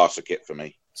not a Barca kit for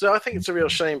me. So I think it's a real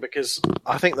shame because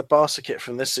I think the Barca kit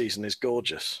from this season is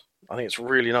gorgeous. I think it's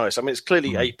really nice. I mean, it's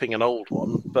clearly aping an old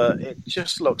one, but it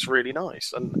just looks really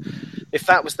nice. And if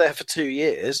that was there for 2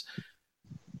 years,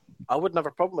 I wouldn't have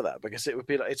a problem with that because it would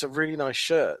be like, it's a really nice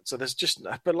shirt. So there's just,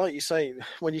 but like you say,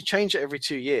 when you change it every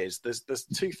 2 years, there's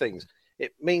 2 things.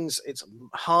 It means it's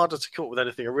harder to come up with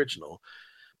anything original.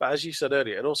 But as you said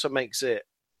earlier, it also makes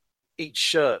each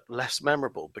shirt less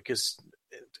memorable because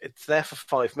it's there for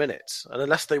 5 minutes. And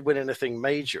unless they win anything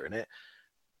major in it,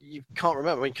 you can't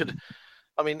remember.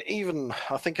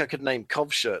 I think I could name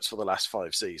Cov shirts for the last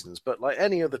 5 seasons, but like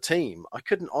any other team, I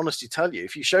couldn't honestly tell you.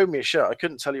 If you showed me a shirt, I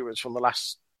couldn't tell you it was from the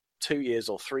last 2 years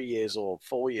or 3 years or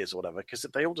 4 years or whatever, because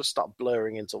they all just start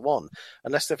blurring into one,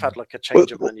 unless they've had like a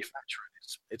change of manufacturer.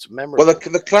 It's memorable. Well,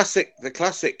 the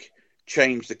classic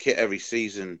change the kit every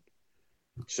season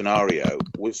scenario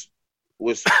was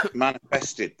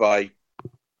manifested by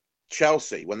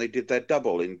Chelsea when they did their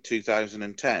double in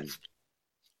 2010.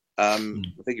 I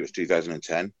think it was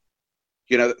 2010.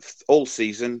 You know, all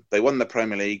season they won the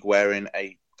Premier League wearing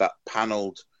that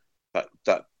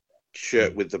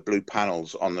shirt with the blue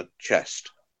panels on the chest,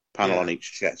 on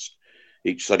each chest,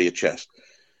 each side of your chest.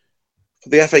 For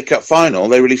the FA Cup final,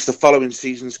 they released the following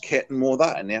season's kit and wore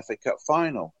that in the FA Cup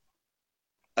final.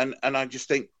 And I just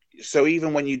think, so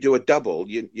even when you do a double,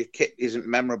 your kit isn't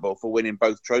memorable for winning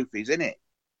both trophies, in it?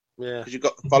 Yeah. Because you've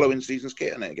got the following season's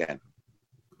kit in it again.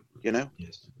 You know?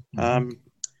 Yes.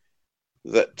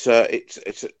 That's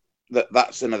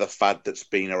another fad that's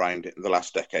been around in the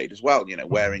last decade as well. You know,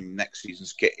 wearing next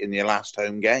season's kit in your last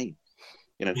home game.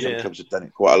 You know, some clubs have done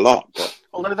it quite a lot. But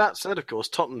although that said, of course,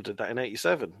 Tottenham did that in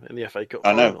 '87 in the FA Cup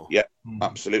final. I know, yeah,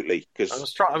 absolutely. Because I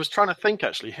was trying to think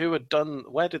actually who had done.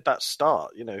 Where did that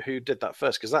start? You know, who did that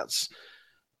first? Because that's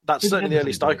certainly the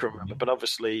earliest I can remember. But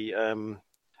obviously,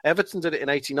 Everton did it in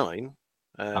 '89.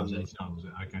 That was 89, was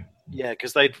it? Okay. Yeah,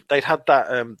 because they'd had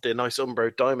that the nice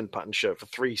Umbro diamond pattern shirt for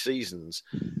 3 seasons,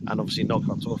 and obviously not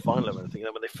got to a final or anything. And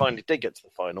then when they finally did get to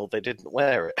the final, they didn't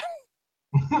wear it.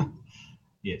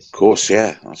 Yes, of course,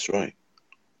 yeah, that's right.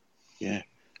 Yeah,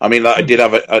 I mean, I did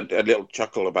have a little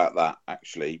chuckle about that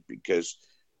actually, because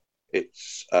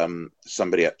it's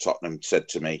somebody at Tottenham said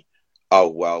to me, "Oh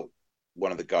well,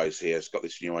 one of the guys here has got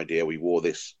this new idea. We wore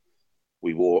this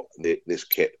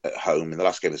kit at home in the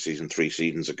last game of the season 3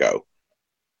 seasons ago,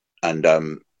 and I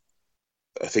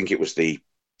think it was the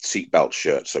seatbelt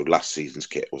shirt, so last season's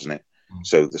kit, wasn't it?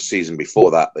 So the season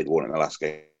before that, they'd worn it in the last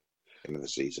game of the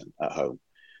season at home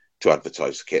to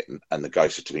advertise the kit, and the guy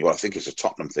said to me, "Well, I think it's a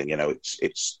Tottenham thing. You know,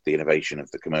 it's the innovation of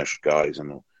the commercial guys."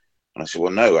 And I said,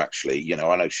 "Well, no, actually, you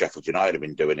know, I know Sheffield United have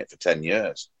been doing it for 10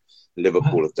 years.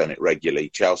 Liverpool have done it regularly.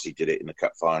 Chelsea did it in the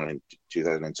cup final in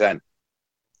 2010."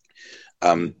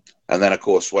 And then, of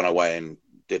course, went away and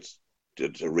did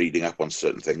a reading up on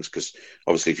certain things, because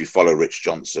obviously if you follow Rich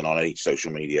Johnson on any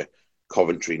social media,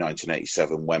 Coventry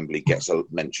 1987 Wembley gets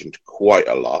mentioned quite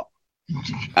a lot.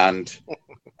 And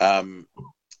of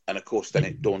course, then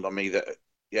it dawned on me that,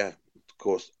 of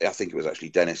course, I think it was actually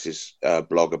Dennis's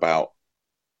blog about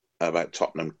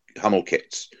Tottenham Hummel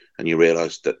kits, and you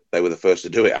realised that they were the first to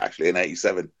do it actually in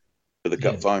 '87 for the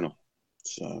cup final.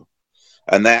 So,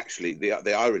 and they actually,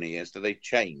 the irony is that they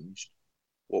changed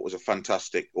what was a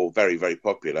fantastic or very, very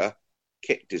popular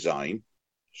kit design,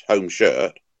 home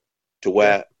shirt, to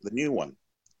wear the new one.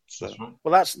 So,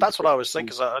 well, that's what I was saying,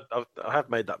 because I have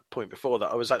made that point before,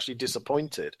 that I was actually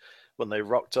disappointed when they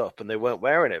rocked up and they weren't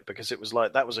wearing it, because it was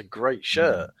like, that was a great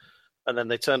shirt. And then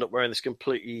they turned up wearing this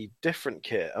completely different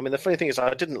kit. I mean, the funny thing is,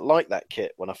 I didn't like that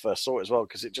kit when I first saw it as well,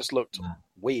 because it just looked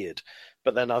weird.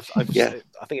 But then I think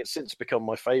it's since become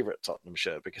my favourite Tottenham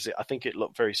shirt, because I think it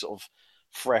looked very sort of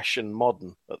fresh and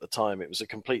modern at the time. It was a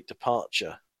complete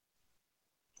departure.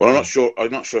 Well,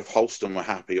 I'm not sure if Holston were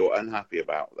happy or unhappy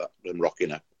about that, them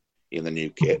rocking up in the new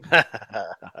kit.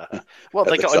 Well,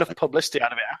 they got enough publicity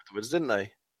out of it afterwards, didn't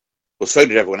they? Well, so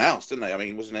did everyone else, didn't they? I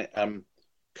mean, wasn't it?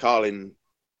 Carlin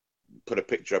put a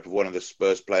picture up of one of the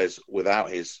Spurs players without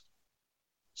his,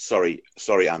 sorry,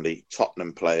 Andy,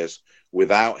 Tottenham players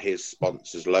without his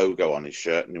sponsor's logo on his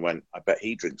shirt, and he went, "I bet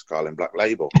he drinks Carling Black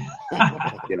Label."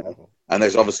 And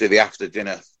there's obviously the after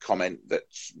dinner comment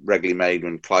that's regularly made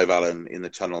when Clive Allen in the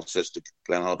tunnel says to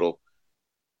Glenn Hoddle,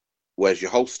 "Where's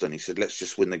your Holston?" He said, "Let's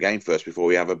just win the game first before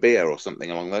we have a beer," or something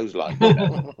along those lines.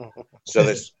 So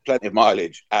there's plenty of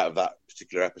mileage out of that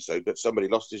particular episode, but somebody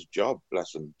lost his job,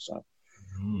 bless him. So,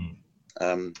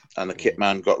 and the kit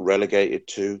man got relegated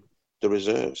to the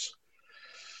reserves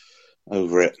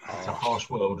over it. It's a harsh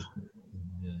world.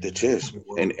 It is,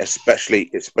 and especially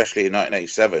in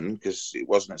 1987, because it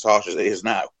wasn't as harsh as it is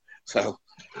now. So,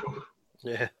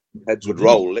 yeah, heads would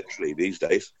roll literally these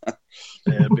days.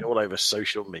 It'd be all over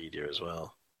social media as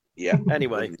well. Yeah.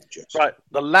 Anyway, right,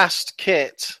 the last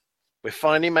kit. We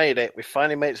finally made it. We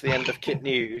finally made it to the end of kit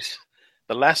news.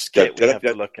 The last kit we have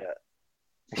to look at.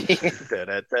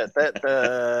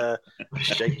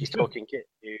 Shaky talking kit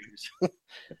news.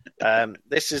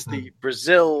 This is the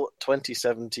Brazil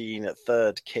 2017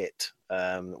 third kit,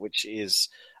 which is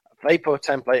a Vapor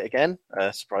template again.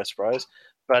 Surprise, surprise.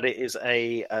 But it is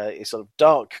a sort of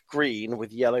dark green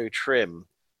with yellow trim.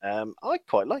 I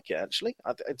quite like it, actually.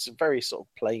 It's a very sort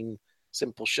of plain,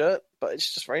 simple shirt, but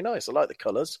it's just very nice. I like the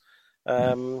colours.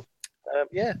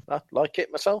 Yeah, I like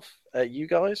it myself. You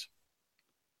guys?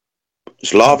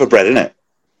 It's lava bread, isn't it?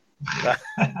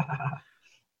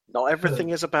 Not everything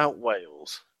is about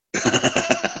Wales.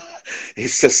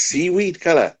 It's a seaweed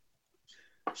colour.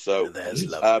 So there's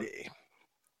lovely.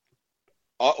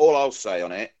 All I'll say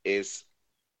on it is,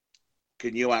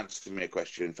 can you answer me a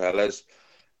question, fellas?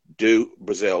 Do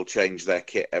Brazil change their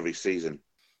kit every season?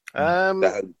 Their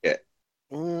home kit?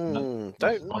 Don't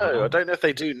know. I don't know if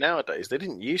they do nowadays. They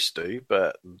didn't used to,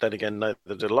 but then again, no,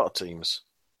 they did a lot of teams.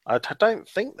 I don't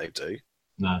think they do.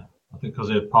 No, I think because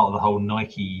they're part of the whole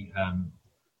Nike,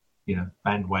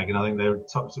 bandwagon. I think they're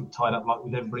sort of tied up like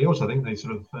with everybody else. I think they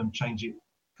sort of change it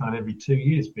kind of every 2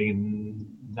 years, being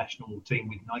national team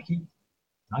with Nike.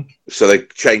 So they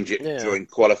change it during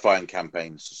qualifying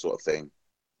campaigns, sort of thing.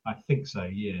 I think so.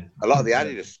 Yeah. A lot of the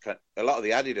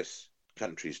Adidas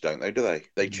countries don't, they? Do they?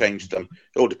 They change them.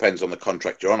 It all depends on the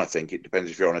contract you're on. I think it depends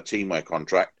if you're on a teamwear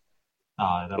contract,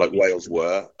 like Wales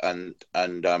were, and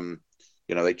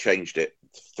they changed it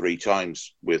 3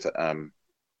 times with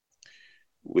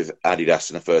Adidas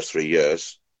in the first 3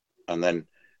 years, and then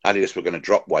Adidas were going to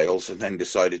drop Wales, and then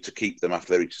decided to keep them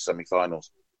after they reached the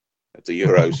semi-finals at the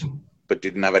Euros, but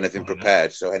didn't have anything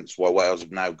prepared. So hence why Wales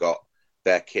have now got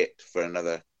their kit for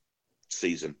another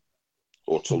season,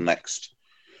 or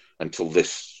until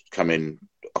this come in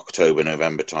October,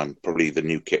 November time. Probably the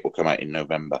new kit will come out in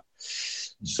November.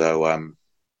 So,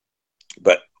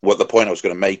 but what the point I was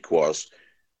going to make was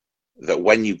that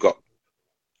when you've got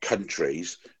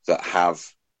countries that have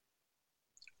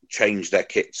changed their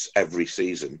kits every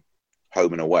season,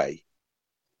 home and away,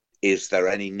 is there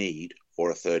any need for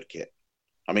a third kit?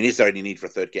 I mean, is there any need for a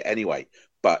third kit anyway?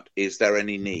 But is there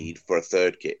any need for a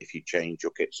third kit if you change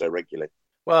your kit so regularly?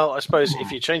 Well, I suppose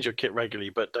if you change your kit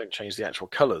regularly but don't change the actual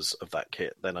colours of that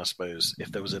kit, then I suppose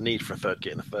if there was a need for a third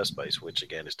kit in the first place, which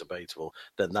again is debatable,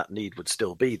 then that need would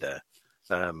still be there.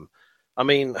 I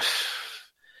mean,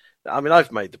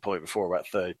 I've made the point before about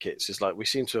third kits. It's like we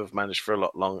seem to have managed for a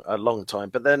long time,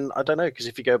 but then I don't know, because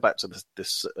if you go back to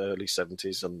this early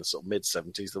 70s and the sort of mid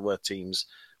 70s, there were teams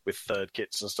with third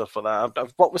kits and stuff like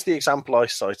that. What was the example I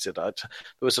cited? There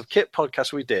was a kit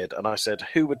podcast we did, and I said,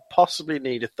 who would possibly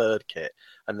need a third kit?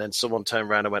 And then someone turned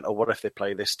around and went, "Oh, what if they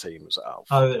play this team?" It was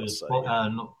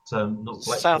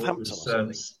not Southampton.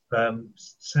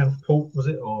 Southport, was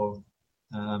it? Or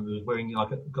it was wearing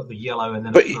got the yellow and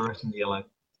then the fluorescent yellow.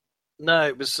 No,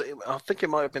 it was. I think it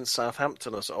might have been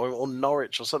Southampton or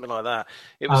Norwich or something like that.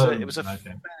 It was fairly. It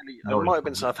might have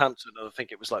been Southampton. And I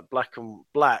think it was like black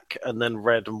and then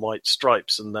red and white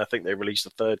stripes. And I think they released the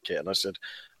third kit. And I said,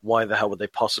 why the hell would they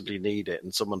possibly need it?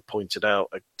 And someone pointed out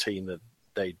a team that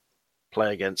they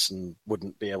play against and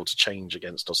wouldn't be able to change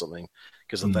against or something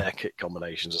because of their kit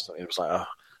combinations or something. It was like,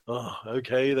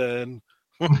 okay then.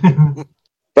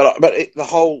 But the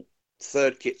whole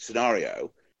third kit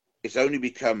scenario, it's only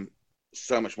become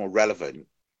so much more relevant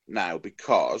now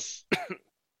because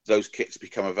those kits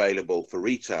become available for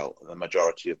retail the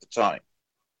majority of the time.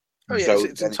 Oh yeah, so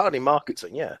it's entirely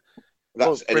marketing. Yeah,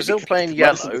 Brazil playing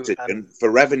yellow for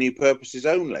revenue purposes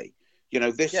only.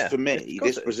 For me,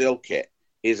 this Brazil kit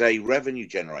is a revenue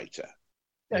generator.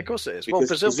 Yeah, of course it is. Because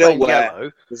Brazil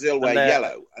wear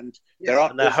yellow, and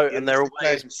they're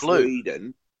away in blue.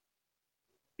 Sweden.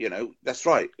 That's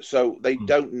right. So they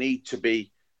don't need to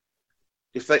be.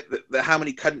 How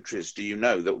many countries do you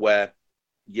know that wear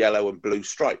yellow and blue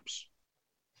stripes?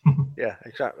 Yeah,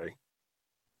 exactly.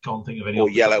 can't think of any. Or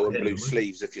yellow and blue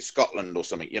sleeves if you're Scotland or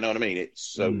something. You know what I mean? It's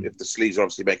so if the sleeves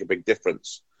obviously make a big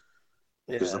difference.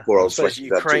 Because the poor old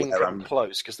Ukraine come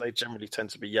close because they generally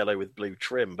tend to be yellow with blue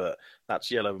trim, but that's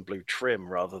yellow and blue trim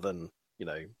rather than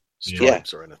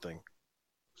stripes or anything.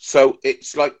 So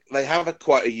it's like they have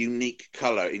quite a unique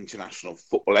colour international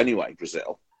football anyway.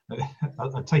 Brazil.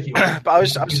 I'll take you. But I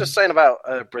was just saying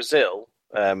about Brazil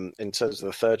in terms of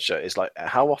the third shirt. Is like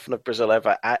how often have Brazil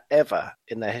ever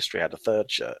in their history had a third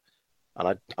shirt?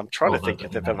 And I'm trying to think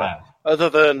if they've ever, other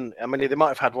than, I mean, they might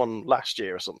have had one last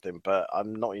year or something, but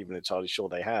I'm not even entirely sure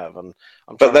they have. And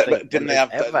I'm trying to think, but didn't they have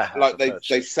like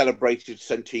they've celebrated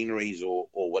centenaries or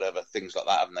whatever things like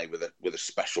that, haven't they? With a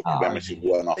special commemorative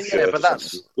one-off shirt, but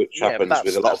that's which happens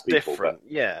with a lot of people. Different.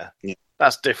 But,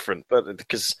 that's different, but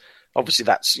because obviously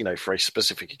that's for a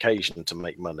specific occasion to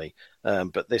make money.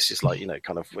 But this is like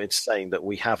kind of it's saying that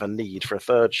we have a need for a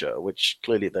third shirt, which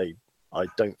clearly I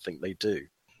don't think they do.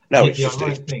 No, it's just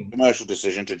a commercial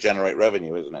decision to generate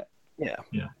revenue, isn't it? Yeah.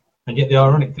 And yet the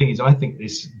ironic thing is, I think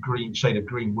this green shade of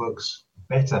green works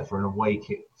better for an away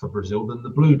kit for Brazil than the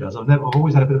blue does. I've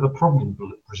always had a bit of a problem in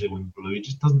Brazil in blue. It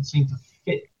just doesn't seem to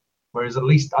fit. Whereas at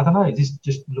least, I don't know, this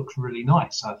just looks really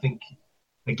nice. I think,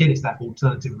 again, it's that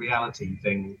alternative reality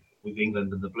thing with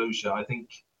England and the blue shirt. I think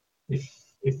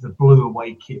if the blue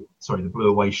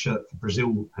away shirt for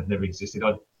Brazil had never existed,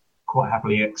 I'd quite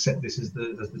happily accept this as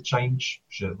the change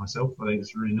shirt myself. I think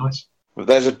it's really nice. But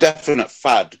there's a definite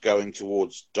fad going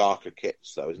towards darker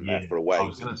kits, though, isn't there? For away, I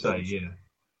was going to say,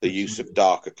 the use of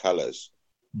darker colours.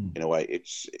 In a way,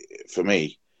 it's for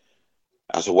me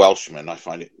as a Welshman, I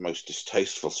find it most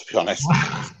distasteful, to be honest.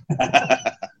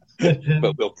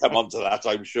 But we'll come on to that,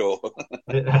 I'm sure.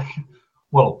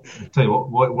 Well, I'll tell you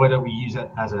what. Why don't we use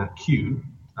it as a cue?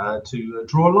 To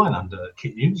draw a line under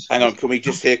Kit News. Hang on, can we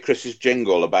just hear Chris's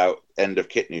jingle about end of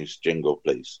Kit News jingle,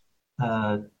 please?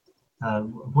 I'm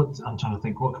trying to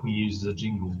think. What can we use as a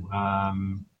jingle?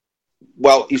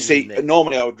 Well, you see,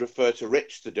 normally I would refer to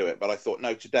Rich to do it, but I thought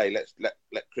no, today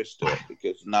let Chris do it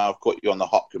because now I've caught you on the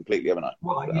hop completely, haven't I?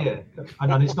 Well,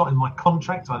 and it's not in my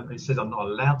contract. It says I'm not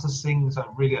allowed to sing,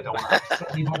 so really I don't want to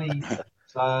upset anybody.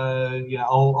 So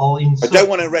I'll insert. I don't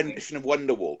want a rendition of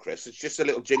Wonderwall, Chris. It's just a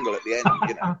little jingle at the end.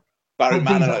 Barry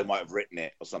Manilow might have written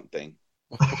it or something.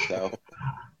 So.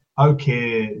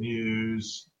 Okay,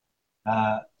 news.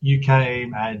 You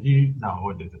came and you. No, I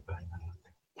won't do the Barry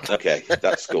Manilow thing. Okay,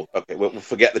 that's cool. Okay, we'll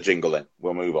forget the jingle then.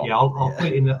 We'll move on. Yeah, I'll put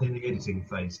it in the editing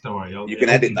phase. Don't worry. You can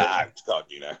edit that out,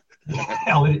 can't you?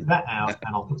 I'll edit that out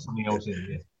and I'll put something else in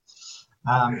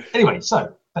here. Anyway,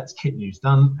 so that's Kit News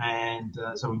done, and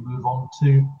so we move on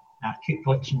to our kit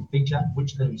collection feature,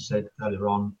 which, as we said earlier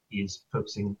on, is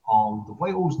focusing on the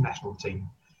Wales national team.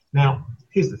 Now,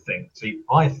 here's the thing. See,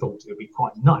 I thought it would be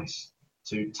quite nice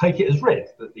to take it as read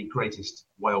that the greatest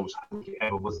Wales home kit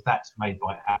ever was that made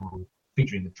by Admiral,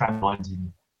 featuring the tram lines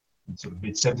in sort of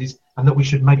mid-70s, and that we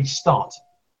should maybe start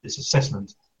this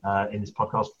assessment in this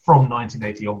podcast from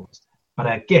 1980 onwards. But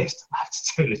our guest, I have to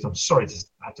tell you this, I'm sorry to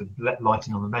have to let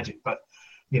lighting on the magic, but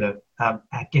our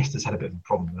guest has had a bit of a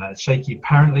problem with that. Shaky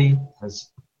apparently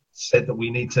has said that we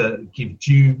need to give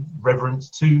due reverence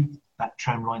to that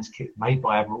tramlines kit made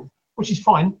by Admiral, which is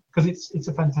fine because it's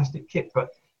a fantastic kit.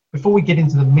 But before we get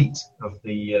into the meat of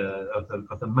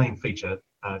the main feature,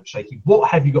 Shaky,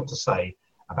 what have you got to say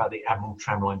about the Admiral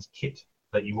tramlines kit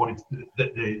that you wanted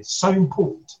that is so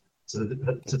important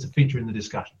to feature in the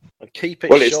discussion? And keep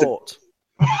it short.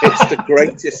 It's the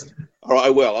greatest. All right, I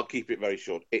will. I'll keep it very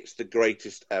short. It's the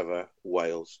greatest ever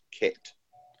Wales kit.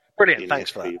 Brilliant. Thanks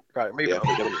for that. Right, move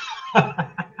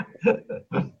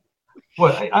on.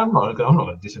 Well, I'm not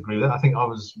going to disagree with that. I think I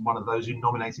was one of those who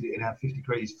nominated it in our 50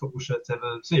 Greatest Football Shirts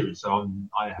Ever series, so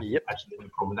I have absolutely no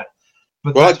problem with that.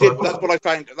 But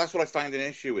that's what I found an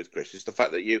issue with, Chris, is the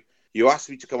fact that you asked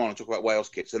me to come on and talk about Wales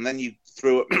kits, and then you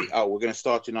threw at me, we're going to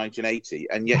start in 1980,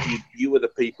 and yet you were the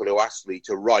people who asked me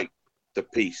to write the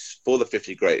piece for the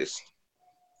 50 Greatest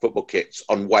Football Kits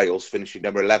on Wales, finishing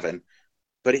number 11,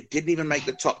 but it didn't even make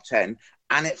the top 10,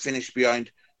 and it finished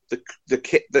behind the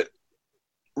kit that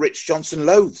Rich Johnson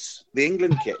loathes, the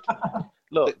England kit.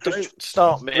 Look, don't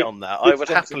start me on that. I would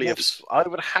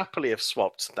happily have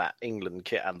swapped that England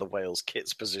kit and the Wales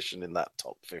kit's position in that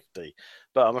top 50.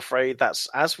 But I'm afraid that's,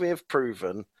 as we have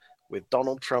proven with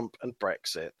Donald Trump and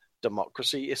Brexit,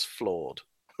 democracy is flawed.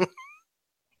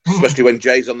 Especially when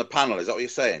Jay's on the panel. Is that what you're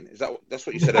saying? That's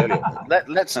what you said earlier?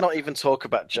 Let's not even talk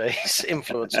about Jay's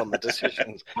influence on the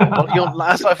decisions.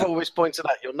 As I've always pointed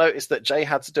out, you'll notice that Jay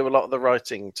had to do a lot of the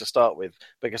writing to start with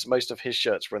because most of his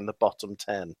shirts were in the bottom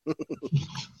 10.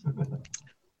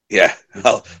 Yeah,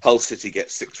 Hull City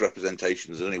gets 6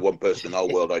 representations. There's only one person in the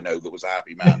whole world I know that was a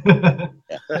happy man.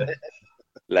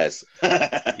 Les.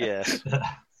 Yeah.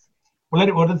 Well,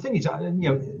 anyway, the thing is,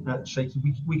 Shaky,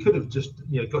 we could have just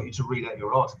got you to read out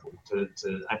your article to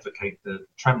advocate the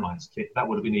Tramlines kit. That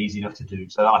would have been easy enough to do.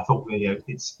 So I thought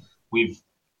we've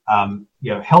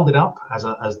held it up as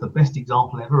the best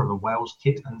example ever of a Wales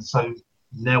kit, and so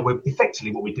now we're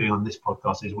effectively what we're doing on this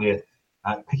podcast is we're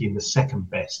picking the second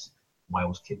best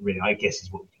Wales kit. Really, I guess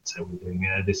is what we can say we're doing.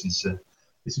 This is.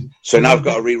 So now I've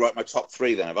got to rewrite my top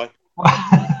 3, then, have I?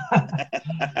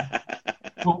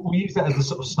 We'll use that as the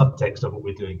sort of subtext of what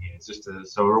we're doing here. It's just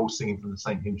so we're all singing from the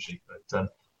same hymn sheet. But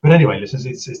anyway, listeners,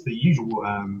 it's the usual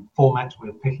format.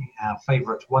 We're picking our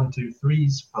favourite 1, 2,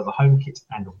 3s for the home kit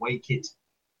and away kit,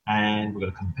 and we're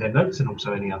going to compare notes and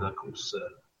also any other, of course,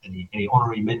 any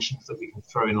honorary mentions that we can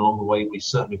throw in along the way. We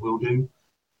certainly will do.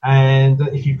 And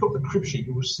if you've got the crib sheet,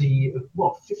 you will see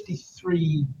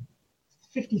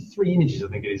 53 images, I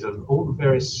think it is, of all the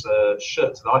various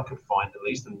shirts that I could find, at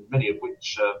least, and many of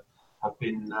which have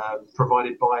been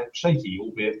provided by Shaky,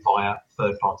 albeit via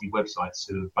third-party websites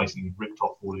who have basically ripped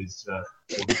off all his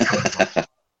websites.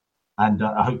 And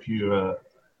I hope you're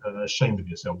ashamed of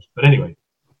yourselves. But anyway,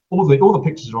 all the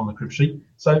pictures are on the crib sheet.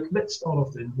 So let's start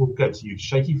off then. We'll go to you,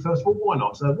 Shaky, first of all. Why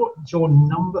not? What's your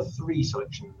number 3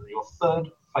 selection, your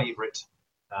third favourite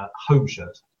home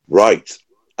shirt? Right.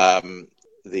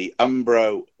 The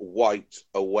Umbro White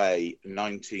Away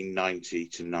 1990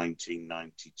 to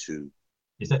 1992.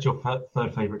 Is that your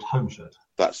third favourite home shirt?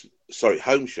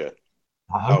 Home shirt.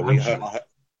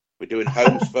 We're doing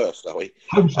homes first, are we?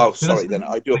 Home shirt. Oh, sorry. Then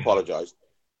I do apologise.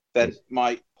 Then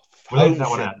my home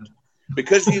shirt,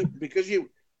 because you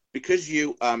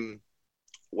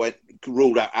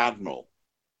ruled out Admiral,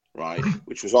 right?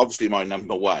 Which was obviously my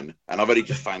number 1, and I've only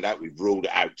just found out we've ruled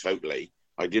it out totally.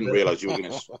 I didn't realise you were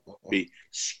going to be,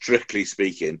 strictly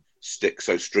speaking, stick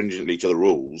so stringently to the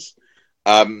rules.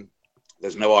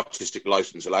 There's no artistic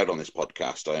license allowed on this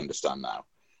podcast, I understand now.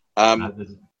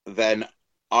 Then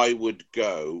I would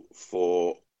go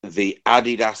for the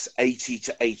Adidas 80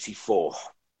 to 84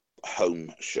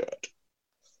 home shirt.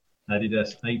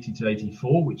 Adidas 80 to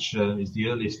 84, which is the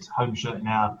earliest home shirt in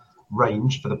our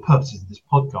range for the purposes of this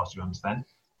podcast, you understand.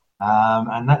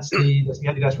 And that's the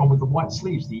Adidas one with the white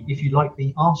sleeves, if you like,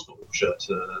 the Arsenal shirt.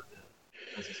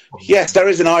 Yes, there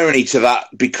is an irony to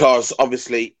that, because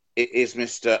obviously it is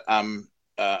Mr.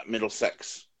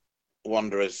 Middlesex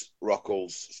Wanderers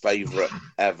Rockall's favourite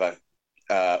ever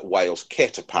Wales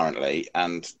kit, apparently,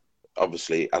 and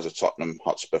obviously as a Tottenham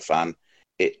Hotspur fan,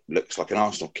 it looks like an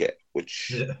Arsenal kit,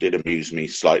 which did amuse me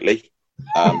slightly.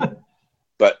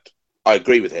 But I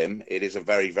agree with him. It is a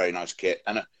very, very nice kit,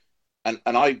 and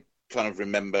I kind of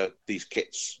remember these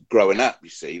kits growing up. You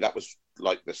see, that was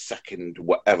like the second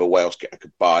ever Wales kit I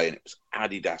could buy, and it was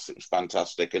Adidas. It was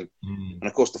fantastic, and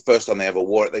of course the first time they ever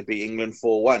wore it, they beat England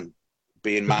 4-1,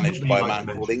 being managed by a man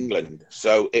called England.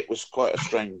 So it was quite a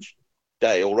strange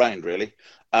day all round, really.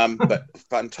 But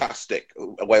fantastic.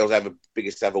 Wales'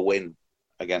 biggest ever win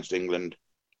against England,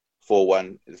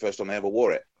 4-1, the first time they ever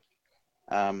wore it.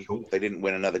 They didn't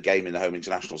win another game in the home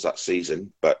internationals that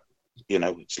season, but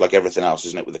it's like everything else,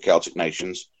 isn't it, with the Celtic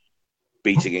nations?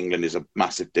 Beating England is a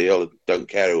massive deal. Don't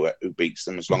care who beats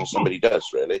them, as long as somebody does,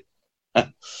 really.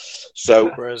 So,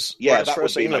 whereas that for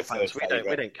would us be England my fans, third we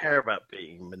favourite. don't care about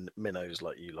beating minnows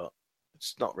like you lot.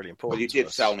 It's not really important. Well, you did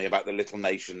tell me about the little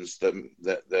nations,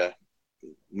 the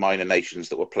minor nations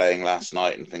that were playing last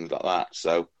night and things like that.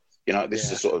 So, this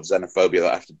is a sort of xenophobia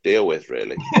that I have to deal with,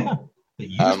 really.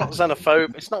 It's not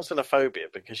xenophobia. It's not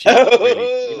xenophobia because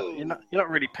you're not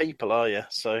really people, are you?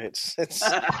 So it's.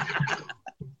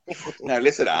 Now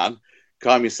listen, Anne,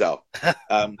 calm yourself.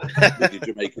 With your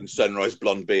Jamaican sunrise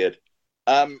blonde beard.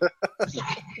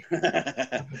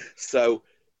 So,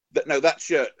 that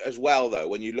shirt as well, though,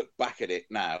 when you look back at it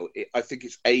now, I think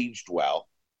it's aged well.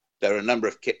 There are a number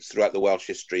of kits throughout the Welsh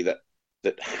history that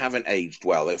haven't aged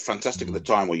well. They were fantastic at the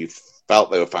time, or you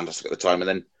felt they were fantastic at the time, and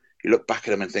then you look back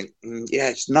at them and think, yeah,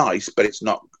 it's nice, but it's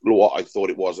not what I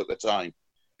thought it was at the time.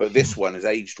 But this one has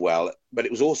aged well, but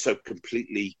it was also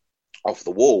completely off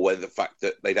the wall, where the fact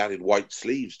that they'd added white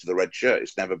sleeves to the red shirt.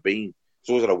 It's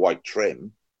always had a white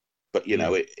trim, but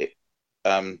if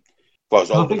I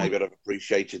was older, maybe I'd have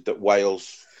appreciated that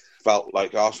Wales felt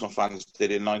like Arsenal fans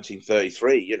did in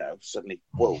 1933. Suddenly,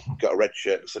 got a red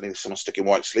shirt and suddenly someone sticking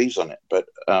white sleeves on it. But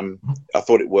I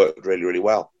thought it worked really, really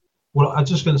well. Well, I was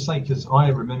just going to say, because I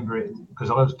remember it,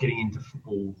 because I was getting into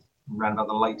football around about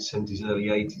the late 70s, early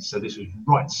 80s. So this was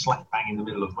right slap bang in the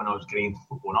middle of when I was getting into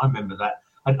football. And I remember that.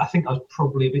 I think I was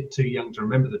probably a bit too young to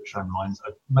remember the Tramlines.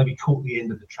 I maybe caught the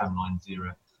end of the Tramlines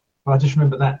era. But I just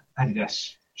remember that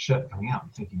Adidas shirt coming out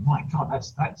and thinking, my God,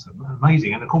 that's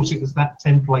amazing. And of course, it was that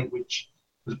template which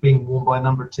was being worn by a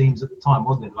number of teams at the time,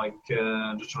 wasn't it? Like,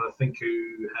 I'm just trying to think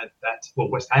who had that. Well,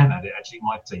 West Ham had it, actually,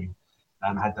 my team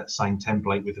had that same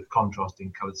template with the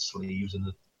contrasting coloured sleeves and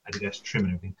the Adidas trim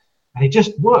and everything. And it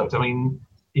just worked. I mean,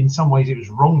 in some ways, it was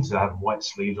wrong to have white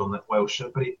sleeves on that Wales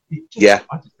shirt, but I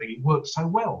just think it worked so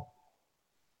well.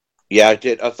 Yeah, I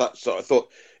did. I thought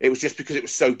it was just because it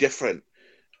was so different.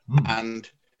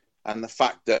 And the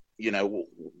fact that,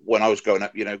 when I was growing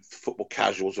up, football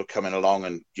casuals were coming along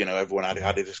and, everyone had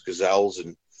Adidas Gazelles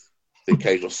and the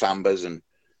occasional Sambas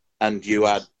and you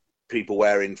had people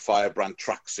wearing Firebrand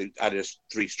tracksuit, Adidas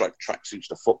 3-stripe tracksuits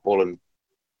to football and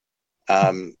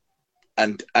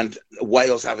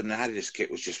Wales having an Adidas kit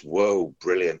was just, whoa,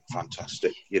 brilliant,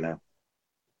 fantastic,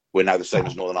 We're now the same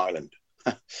as Northern Ireland.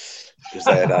 Because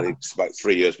they had Adidas about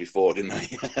 3 years before, didn't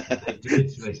they?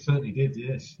 They certainly did,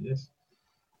 yes.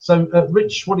 So,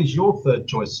 Rich, what is your third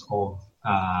choice of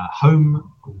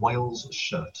home Wales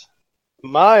shirt?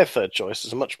 My third choice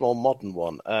is a much more modern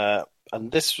one.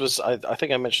 And this was, I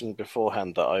think I mentioned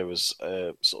beforehand that I was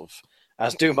sort of,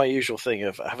 as do my usual thing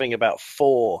of having about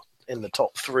 4 in the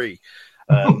top 3.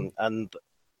 And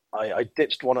I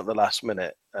ditched one at the last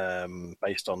minute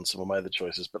based on some of my other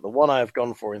choices. But the one I have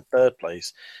gone for in third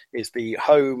place is the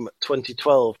home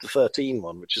 2012-13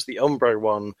 one, which is the Umbro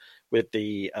one with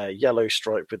the yellow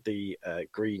stripe with the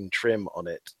green trim on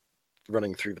it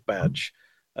running through the badge.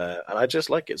 And I just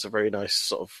like it. It's a very nice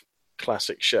sort of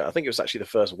classic shirt. I think it was actually the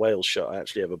first Wales shirt I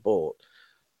actually ever bought.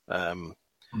 And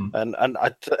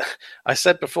I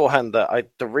said beforehand that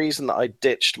the reason that I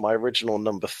ditched my original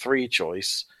number 3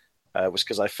 choice was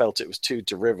because I felt it was too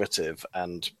derivative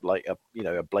and like a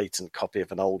blatant copy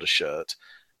of an older shirt.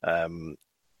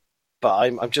 But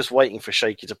I'm just waiting for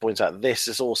Shaky to point out this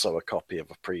is also a copy of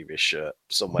a previous shirt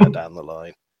somewhere down the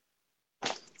line.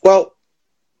 Well,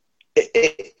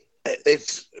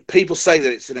 it's people say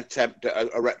that it's an attempt at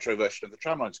a retro version of the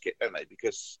Tramlines kit, don't they?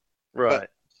 Because right,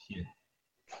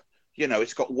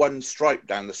 it's got one stripe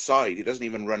down the side. It doesn't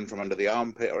even run from under the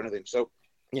armpit or anything. So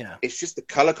yeah, it's just the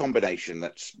colour combination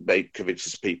that's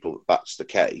convinces people that that's the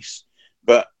case.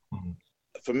 But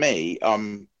for me,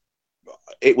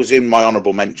 it was in my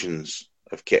honourable mentions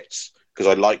of kits because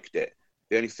I liked it.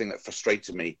 The only thing that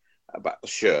frustrated me about the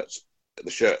shirt,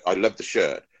 I loved the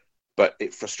shirt, but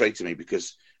it frustrated me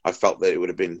because I felt that it would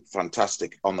have been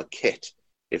fantastic on the kit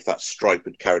if that stripe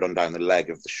had carried on down the leg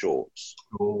of the shorts.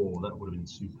 Oh, that would have been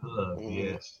superb,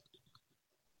 yes.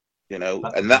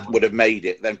 And that would have made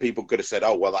it. Then people could have said,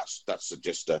 "Oh, well, that's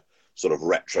just a sort of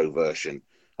retro version,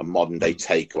 a modern day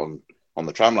take on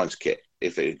the Tramlines kit."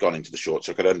 If it had gone into the shorts,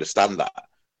 I could understand that.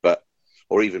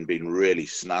 Or even been really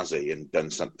snazzy and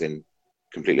done something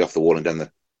completely off the wall and done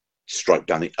the stripe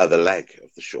down the other leg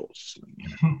of the shorts.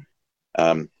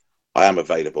 I am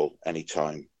available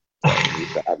anytime.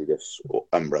 Adidas or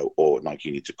Umbro or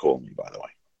Nike need to call me, by the way.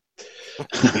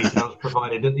 Details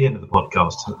provided at the end of the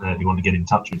podcast if you want to get in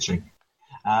touch with you. Do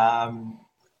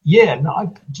you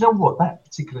know what? That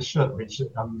particular shirt, Rich,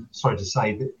 I'm sorry to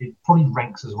say, that it probably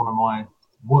ranks as one of my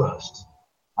worst.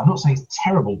 I'm not saying it's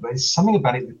terrible, but it's something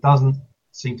about it that doesn't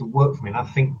seem to work for me. And I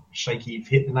think, Shaky, you've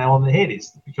hit the nail on the head.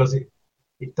 It's because it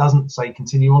doesn't say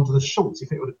continue on to the shorts.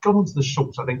 If it would have gone to the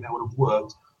shorts, I think that would have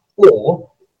worked. Or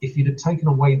if you'd have taken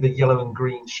away the yellow and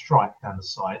green stripe down the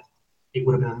side, it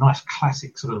would have been a nice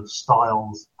classic sort of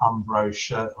styled Umbro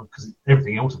shirt, because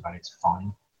everything else about it's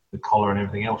fine, the collar and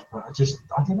everything else. But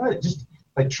I don't know,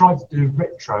 they tried to do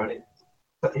retro,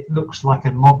 but it looks like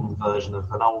a modern version of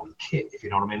an old kit, if you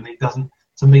know what I mean. It doesn't,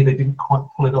 to me, they didn't quite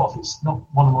pull it off. It's not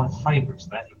one of my favourites.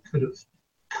 That it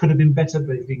could have been better,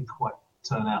 but it didn't quite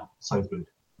turn out so good,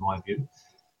 in my view.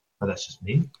 But that's just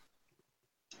me.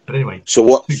 But anyway. So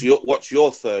what's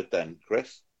your third then,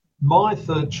 Chris? My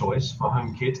third choice for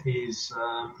home kit is,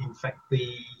 in fact,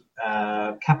 the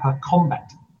Kappa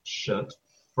Combat shirt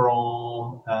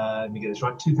from, let me get this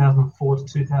right, 2004 to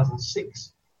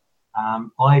 2006.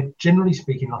 I, generally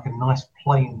speaking, like a nice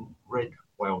plain red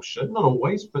Wales shirt. Not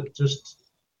always, but just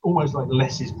almost like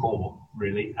less is more,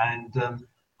 really. And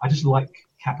I just like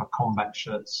Kappa Combat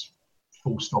shirts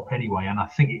full stop anyway. And I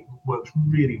think it works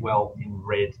really well in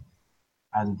red.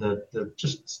 And the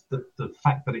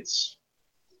fact that it's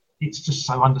just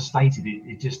so understated.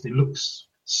 It looks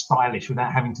stylish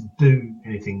without having to do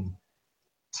anything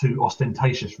too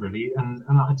ostentatious, really. And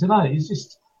I don't know,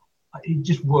 it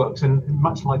just works. And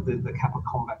much like the Kappa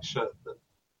Combat shirt that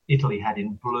Italy had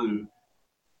in blue,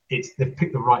 they've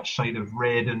picked the right shade of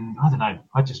red. And I don't know,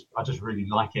 I just really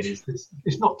like it.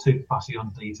 It's not too fussy on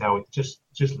detail. It just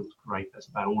looks great. That's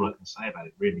about all I can say about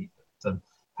it, really. But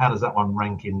How does that one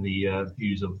rank in the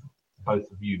views of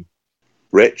both of you?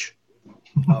 Rich?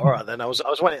 All right, then I was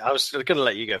waiting. I was going to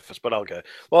let you go first, but I'll go.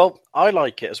 Well, I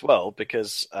like it as well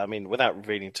because, I mean, without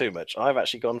revealing too much, I've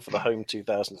actually gone for the Home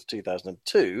 2000 to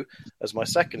 2002 as my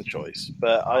second choice.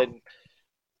 But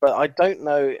I don't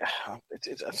know.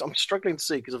 I'm struggling to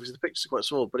see because obviously the pictures are quite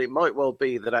small. But it might well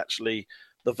be that actually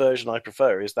the version I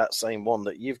prefer is that same one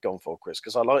that you've gone for, Chris,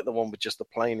 because I like the one with just the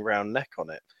plain round neck on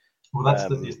it. Well, that's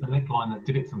it's the neckline that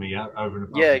did it for me over and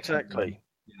above. Yeah, exactly.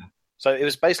 Yeah. So it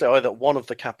was basically either one of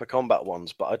the Kappa Combat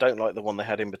ones, but I don't like the one they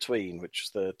had in between, which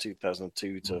was the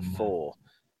 2002 to 4.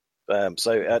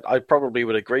 So I probably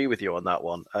would agree with you on that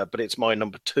one, but it's my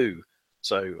number 2.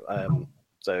 So I've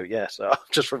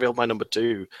just revealed my number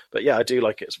 2. But yeah, I do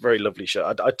like it. It's a very lovely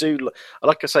shirt. I do,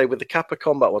 like I say, with the Kappa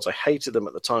Combat ones, I hated them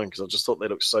at the time because I just thought they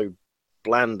looked so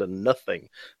bland and nothing.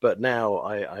 But now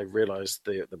I realise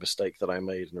the mistake that I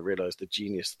made, and I realise the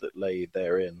genius that lay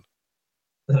therein.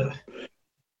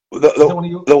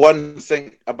 The one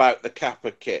thing about the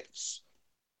Kappa kits,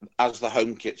 as the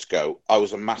home kits go, I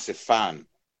was a massive fan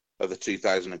of the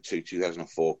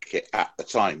 2002-2004 kit at the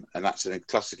time, and that's a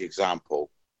classic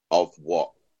example of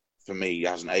what, for me,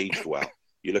 hasn't aged well.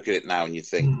 You look at it now and you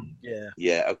think,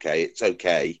 okay, it's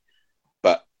okay,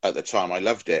 but at the time I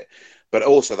loved it. But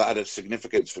also that had a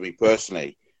significance for me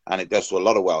personally, and it does to a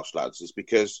lot of Welsh lads, is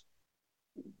because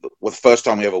the first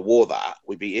time we ever wore that,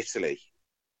 we beat Italy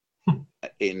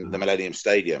in the Millennium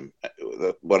Stadium.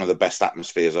 One of the best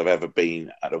atmospheres I've ever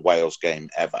been at a Wales game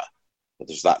ever. It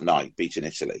was that night, beating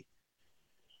Italy.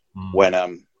 When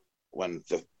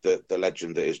the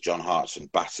legend that is John Hartson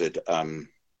battered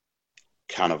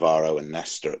Cannavaro and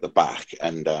Nesta at the back,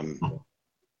 and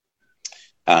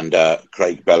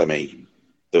Craig Bellamy,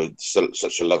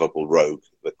 such a lovable rogue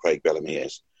that Craig Bellamy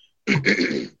is,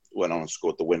 went on and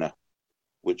scored the winner,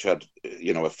 which had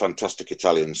a fantastic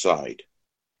Italian side.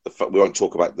 We won't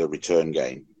talk about the return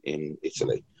game in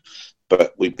Italy,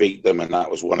 but we beat them, and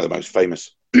that was one of the most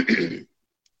famous. One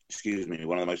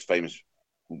of the most famous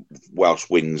Welsh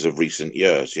wins of recent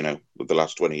years. With the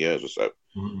last 20 years or so.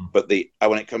 But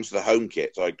when it comes to the home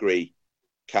kits, I agree.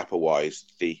 Kappa wise,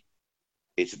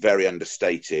 it's very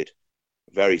understated,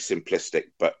 very simplistic,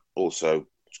 but also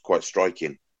it's quite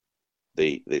striking.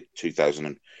 The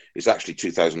 2000 it's actually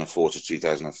 2004 to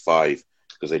 2005.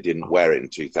 Because they didn't wear it in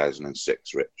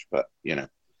 2006, Rich. But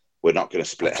we're not going to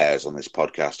split hairs on this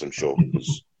podcast, I'm sure.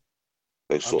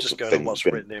 Those sorts of things. I'm just going on what's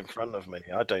written in front of me.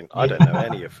 I don't know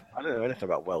anything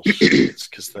about Welsh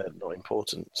because they're not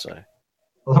important. So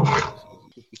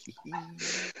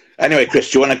anyway, Chris,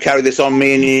 do you want to carry this on,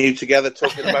 me and you together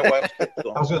talking about Welsh? I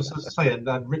was going to say, and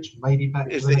Rich maybe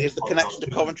back. Is the connection to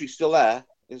Coventry still there?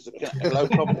 Hello,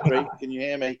 Coventry? Can you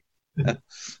hear me?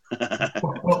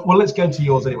 well, let's go to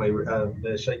yours anyway,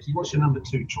 Shaky. What's your number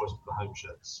 2 choice for the home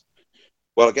shirts?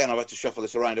 Well, again, I've had to shuffle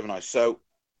this around, haven't I? So,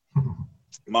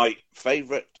 my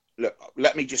favourite... Look,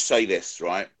 let me just say this,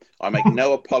 right? I make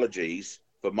no apologies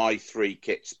for my 3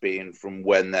 kits being from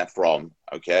when they're from,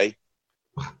 okay?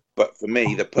 But for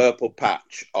me, the purple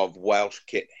patch of Welsh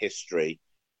kit history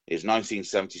is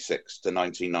 1976 to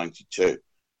 1992.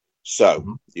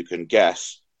 So, you can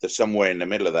guess that somewhere in the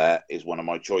middle of that is one of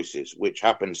my choices, which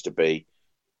happens to be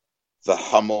the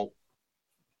Hummel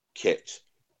kit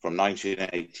from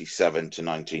 1987 to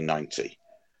 1990.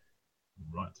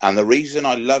 Right. And the reason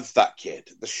I love that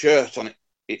kit, the shirt on it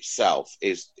itself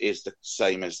is the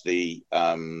same as the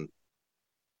Tottenham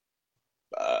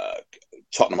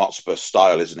Hotspur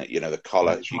style, isn't it? The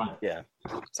collar. Right. Yeah.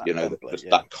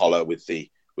 That collar with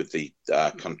the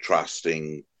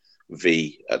contrasting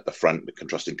V at the front, the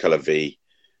contrasting colour V.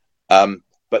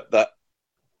 But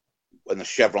when the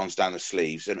chevrons down the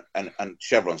sleeves, and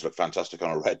chevrons look fantastic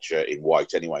on a red shirt in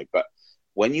white anyway, but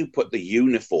when you put the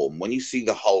uniform, when you see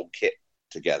the whole kit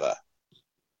together,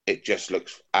 it just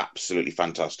looks absolutely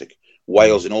fantastic.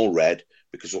 Wales in all red,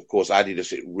 because of course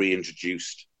Adidas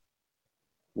reintroduced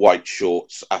white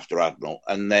shorts after Admiral,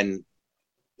 and then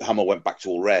Hummel went back to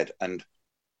all red, and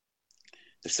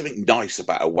there's something nice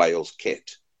about a Wales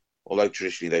kit, although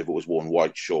traditionally they've always worn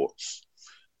white shorts.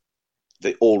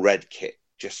 The all red kit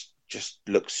just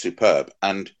looks superb,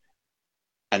 and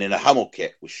in a Hummel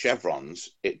kit with chevrons,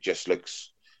 it just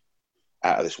looks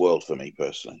out of this world for me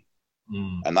personally.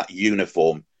 And that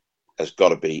uniform has got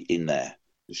to be in there.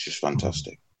 It's just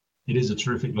fantastic. It is a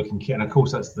terrific looking kit, and of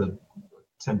course that's the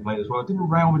template as well. Didn't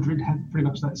Real Madrid have pretty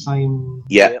much that same?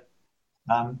 Yeah.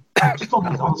 Just on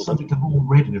the subject of all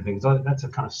red and everything, that's a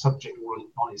kind of subject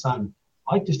all on its own.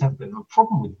 I just have a bit of a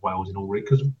problem with Wales in all red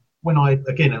because when I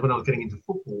was getting into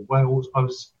football, Wales, I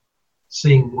was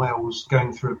seeing Wales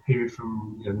going through a period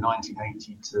from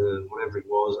 1980 to whatever it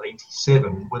was,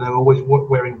 87, when they were always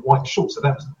wearing white shorts. So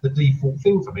that was the default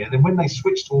thing for me. And then when they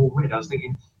switched to all red, I was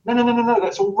thinking, no,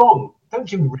 that's all wrong. Don't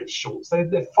give them red shorts.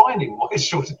 They're fine in white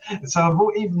shorts. And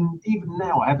so even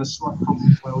now, I have a slight problem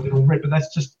with Wales in all red, but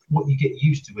that's just what you get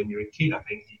used to when you're a kid, I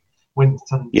think. When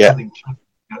something changes,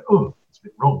 you go, oh, it's a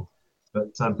bit wrong.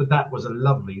 But that was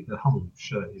the Hummel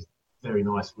shirt is very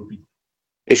nice.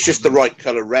 It's just the right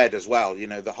colour red as well.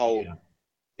 The whole,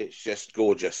 it's just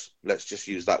gorgeous. Let's just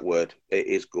use that word. It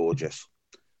is gorgeous.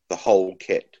 The whole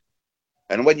kit.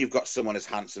 And when you've got someone as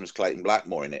handsome as Clayton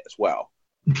Blackmore in it as well,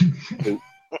 who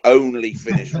only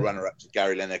finished runner-up to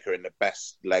Gary Lineker in the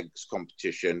best legs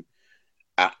competition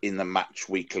in the Match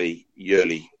Weekly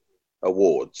yearly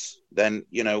awards, then,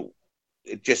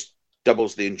 it just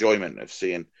doubles the enjoyment of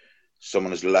seeing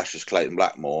someone as lush as Clayton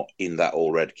Blackmore in that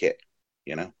all-red kit,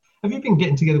 Have you been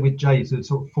getting together with Jay to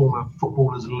sort of form a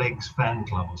Footballers' Legs fan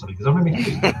club or something? Because I remember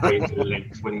he was very into the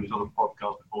legs when he was on a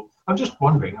podcast before. I'm just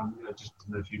wondering, I just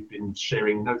don't know if you've been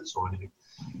sharing notes or anything.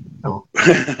 Oh.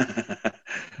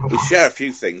 We share a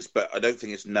few things, but I don't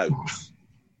think it's notes.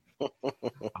 I'm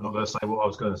not going to say what I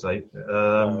was going to say.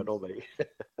 No, not me.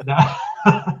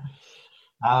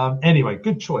 Anyway,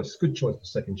 good choice for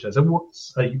second show.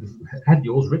 So you've had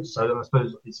yours, Rich, so I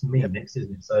suppose it's me next,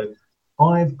 isn't it? So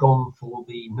I've gone for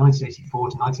the 1984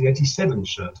 to 1987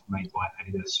 shirt made by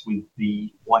Adidas with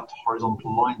the white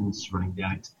horizontal lines running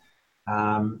down it.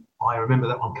 I remember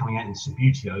that one coming out in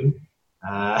Subbuteo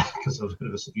because I was a bit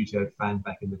of a Subbuteo fan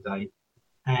back in the day.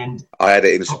 And I had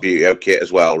it in a Subbuteo kit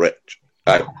as well, Rich.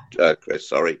 Chris,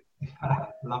 sorry.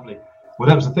 Lovely. Well,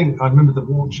 that was the thing. I remember the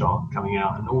wall chart coming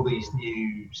out and all these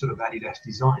new sort of Adidas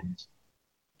designs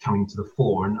coming to the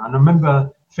fore. And I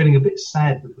remember feeling a bit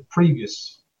sad that the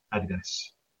previous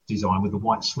Adidas design with the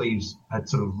white sleeves had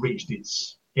sort of reached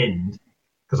its end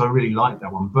because I really liked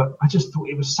that one. But I just thought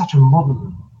it was such a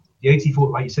modern, the 84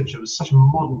 to 87 shirt was such a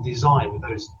modern design with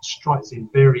those stripes in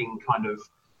varying kind of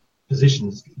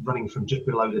positions running from just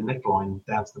below the neckline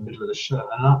down to the middle of the shirt.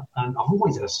 And I've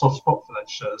always had a soft spot for that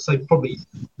shirt. So probably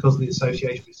because of the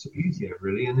association with Subbuteo,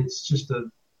 really. And it's just a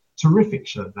terrific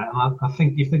shirt now. And I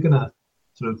think if they're going to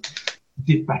sort of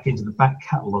dip back into the back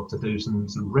catalogue to do some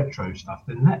retro stuff,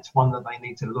 then that's one that they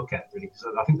need to look at, really. Because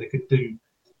I think they could do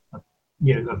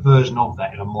a version of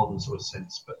that in a modern sort of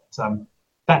sense. But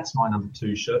that's my number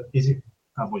 2 shirt. Is it?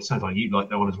 Well, it sounds like you like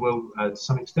that one as well to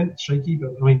some extent, Shaky.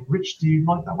 But I mean, Rich, do you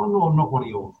like that one or not one of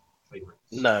your favourites?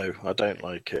 No, I don't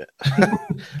like it.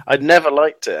 I never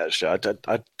liked it, actually.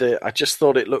 I just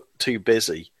thought it looked too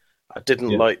busy. I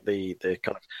didn't like the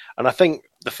kind of... And I think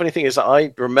the funny thing is that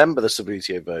I remember the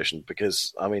Subbuteo version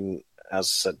because, I mean, as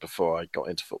said before, I got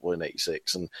into football in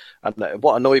 86. And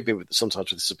what annoyed me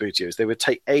sometimes with the Subbuteo is they would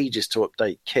take ages to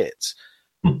update kits.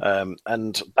 And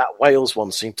that Wales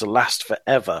one seemed to last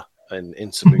forever in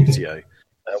Subbuteo.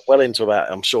 Well into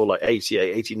about, I'm sure, like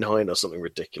 88, 89 or something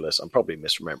ridiculous. I'm probably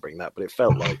misremembering that, but it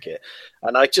felt like it.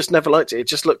 And I just never liked it. It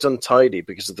just looked untidy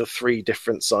because of the 3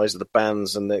 different sides of the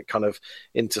bands and it kind of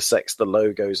intersects the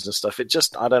logos and stuff. It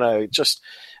just, I don't know,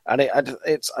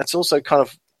 it's also kind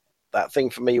of that thing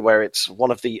for me where it's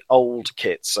one of the old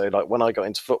kits. So like when I got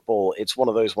into football, it's one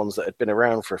of those ones that had been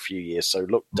around for a few years, so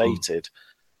looked dated.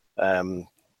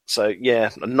 So yeah,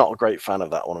 I'm not a great fan of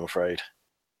that one, I'm afraid.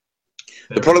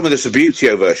 The problem with the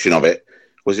Subbuteo version of it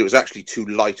was actually too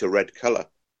light a red colour.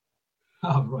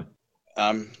 Oh, right.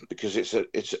 Because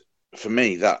it's for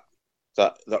me that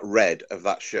red of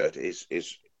that shirt is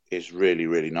really,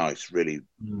 really nice, really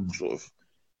sort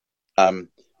of.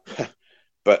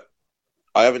 But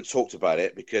I haven't talked about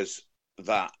it because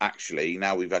that actually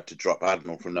now we've had to drop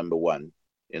Admiral from number 1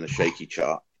 in the Shaky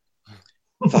chart.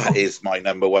 That is my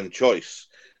number 1 choice.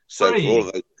 So for all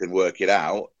of those who can work it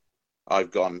out,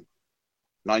 I've gone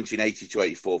 1980 to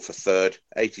 84 for third,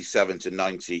 87 to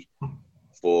 90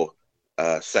 for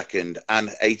second,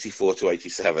 and 84 to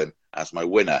 87 as my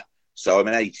winner. So I'm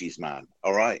an 80s man.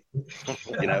 All right.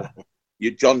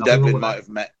 John Devlin might have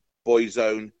met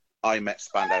Boyzone. I met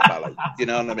Spandau Ballet. You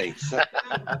know what I mean?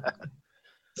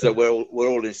 So we're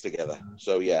all in this together.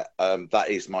 So yeah, that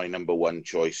is my number 1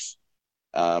 choice.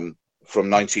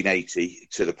 From 1980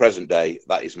 to the present day,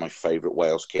 that is my favourite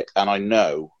Wales kit. And I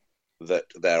know that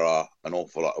there are an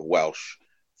awful lot of Welsh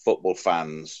football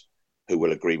fans who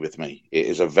will agree with me. It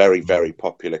is a very, very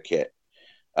popular kit.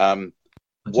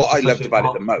 What I loved about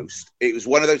it the most, it was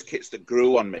one of those kits that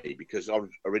grew on me because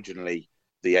originally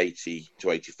the 80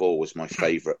 to 84 was my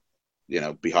favourite,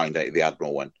 behind the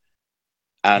Admiral one.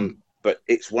 But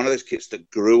it's one of those kits that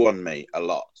grew on me a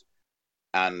lot.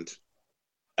 And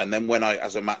then when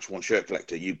as a Match 1 shirt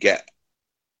collector, you get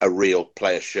a real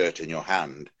player shirt in your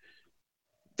hand,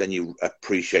 then you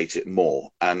appreciate it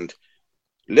more. And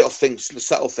little things,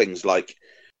 subtle things like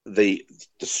the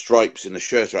stripes in the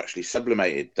shirt are actually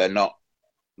sublimated. They're not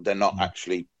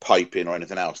actually piping or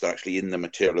anything else. They're actually in the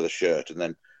material of the shirt.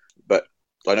 But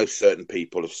I know certain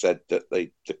people have said that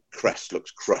the crest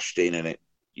looks crushed in, and it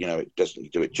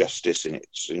doesn't do it justice, and it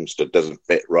seems to doesn't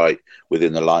fit right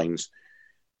within the lines.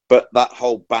 But that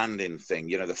whole banding thing,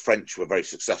 the French were very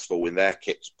successful with their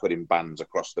kits putting bands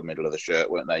across the middle of the shirt,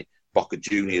 weren't they? Boca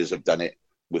Juniors have done it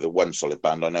with a one solid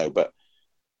band, I know, but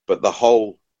the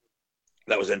whole,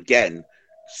 that was again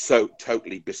so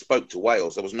totally bespoke to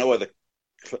Wales. There was no other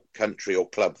country or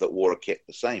club that wore a kit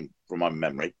the same, from my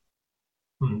memory.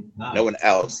 No one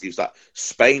else used that.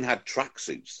 Spain had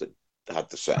tracksuits that had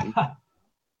the same, but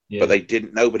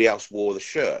nobody else wore the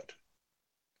shirt.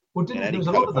 Well, there was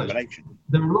a lot of those.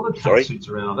 There were a lot of tracksuits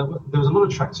around. There was a lot of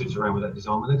tracksuits around with that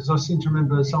design, because I seem to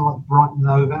remember someone like Brighton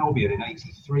Hove Albion in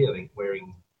 '83, I think,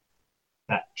 wearing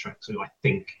that tracksuit. I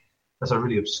think that's a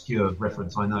really obscure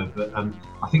reference, I know, but I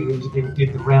think it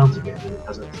did the rounds a bit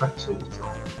as a tracksuit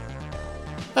design.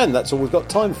 And that's all we've got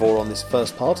time for on this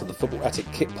first part of the Football Attic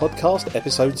Kit Podcast,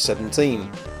 episode 17.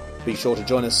 Be sure to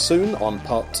join us soon on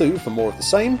part 2 for more of the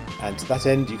same, and to that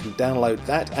end you can download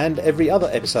that and every other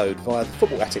episode via the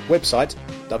Football Attic website,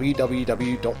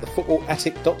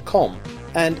 www.thefootballattic.com,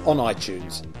 and on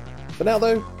iTunes. For now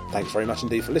though, thanks very much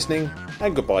indeed for listening,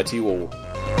 and goodbye to you all.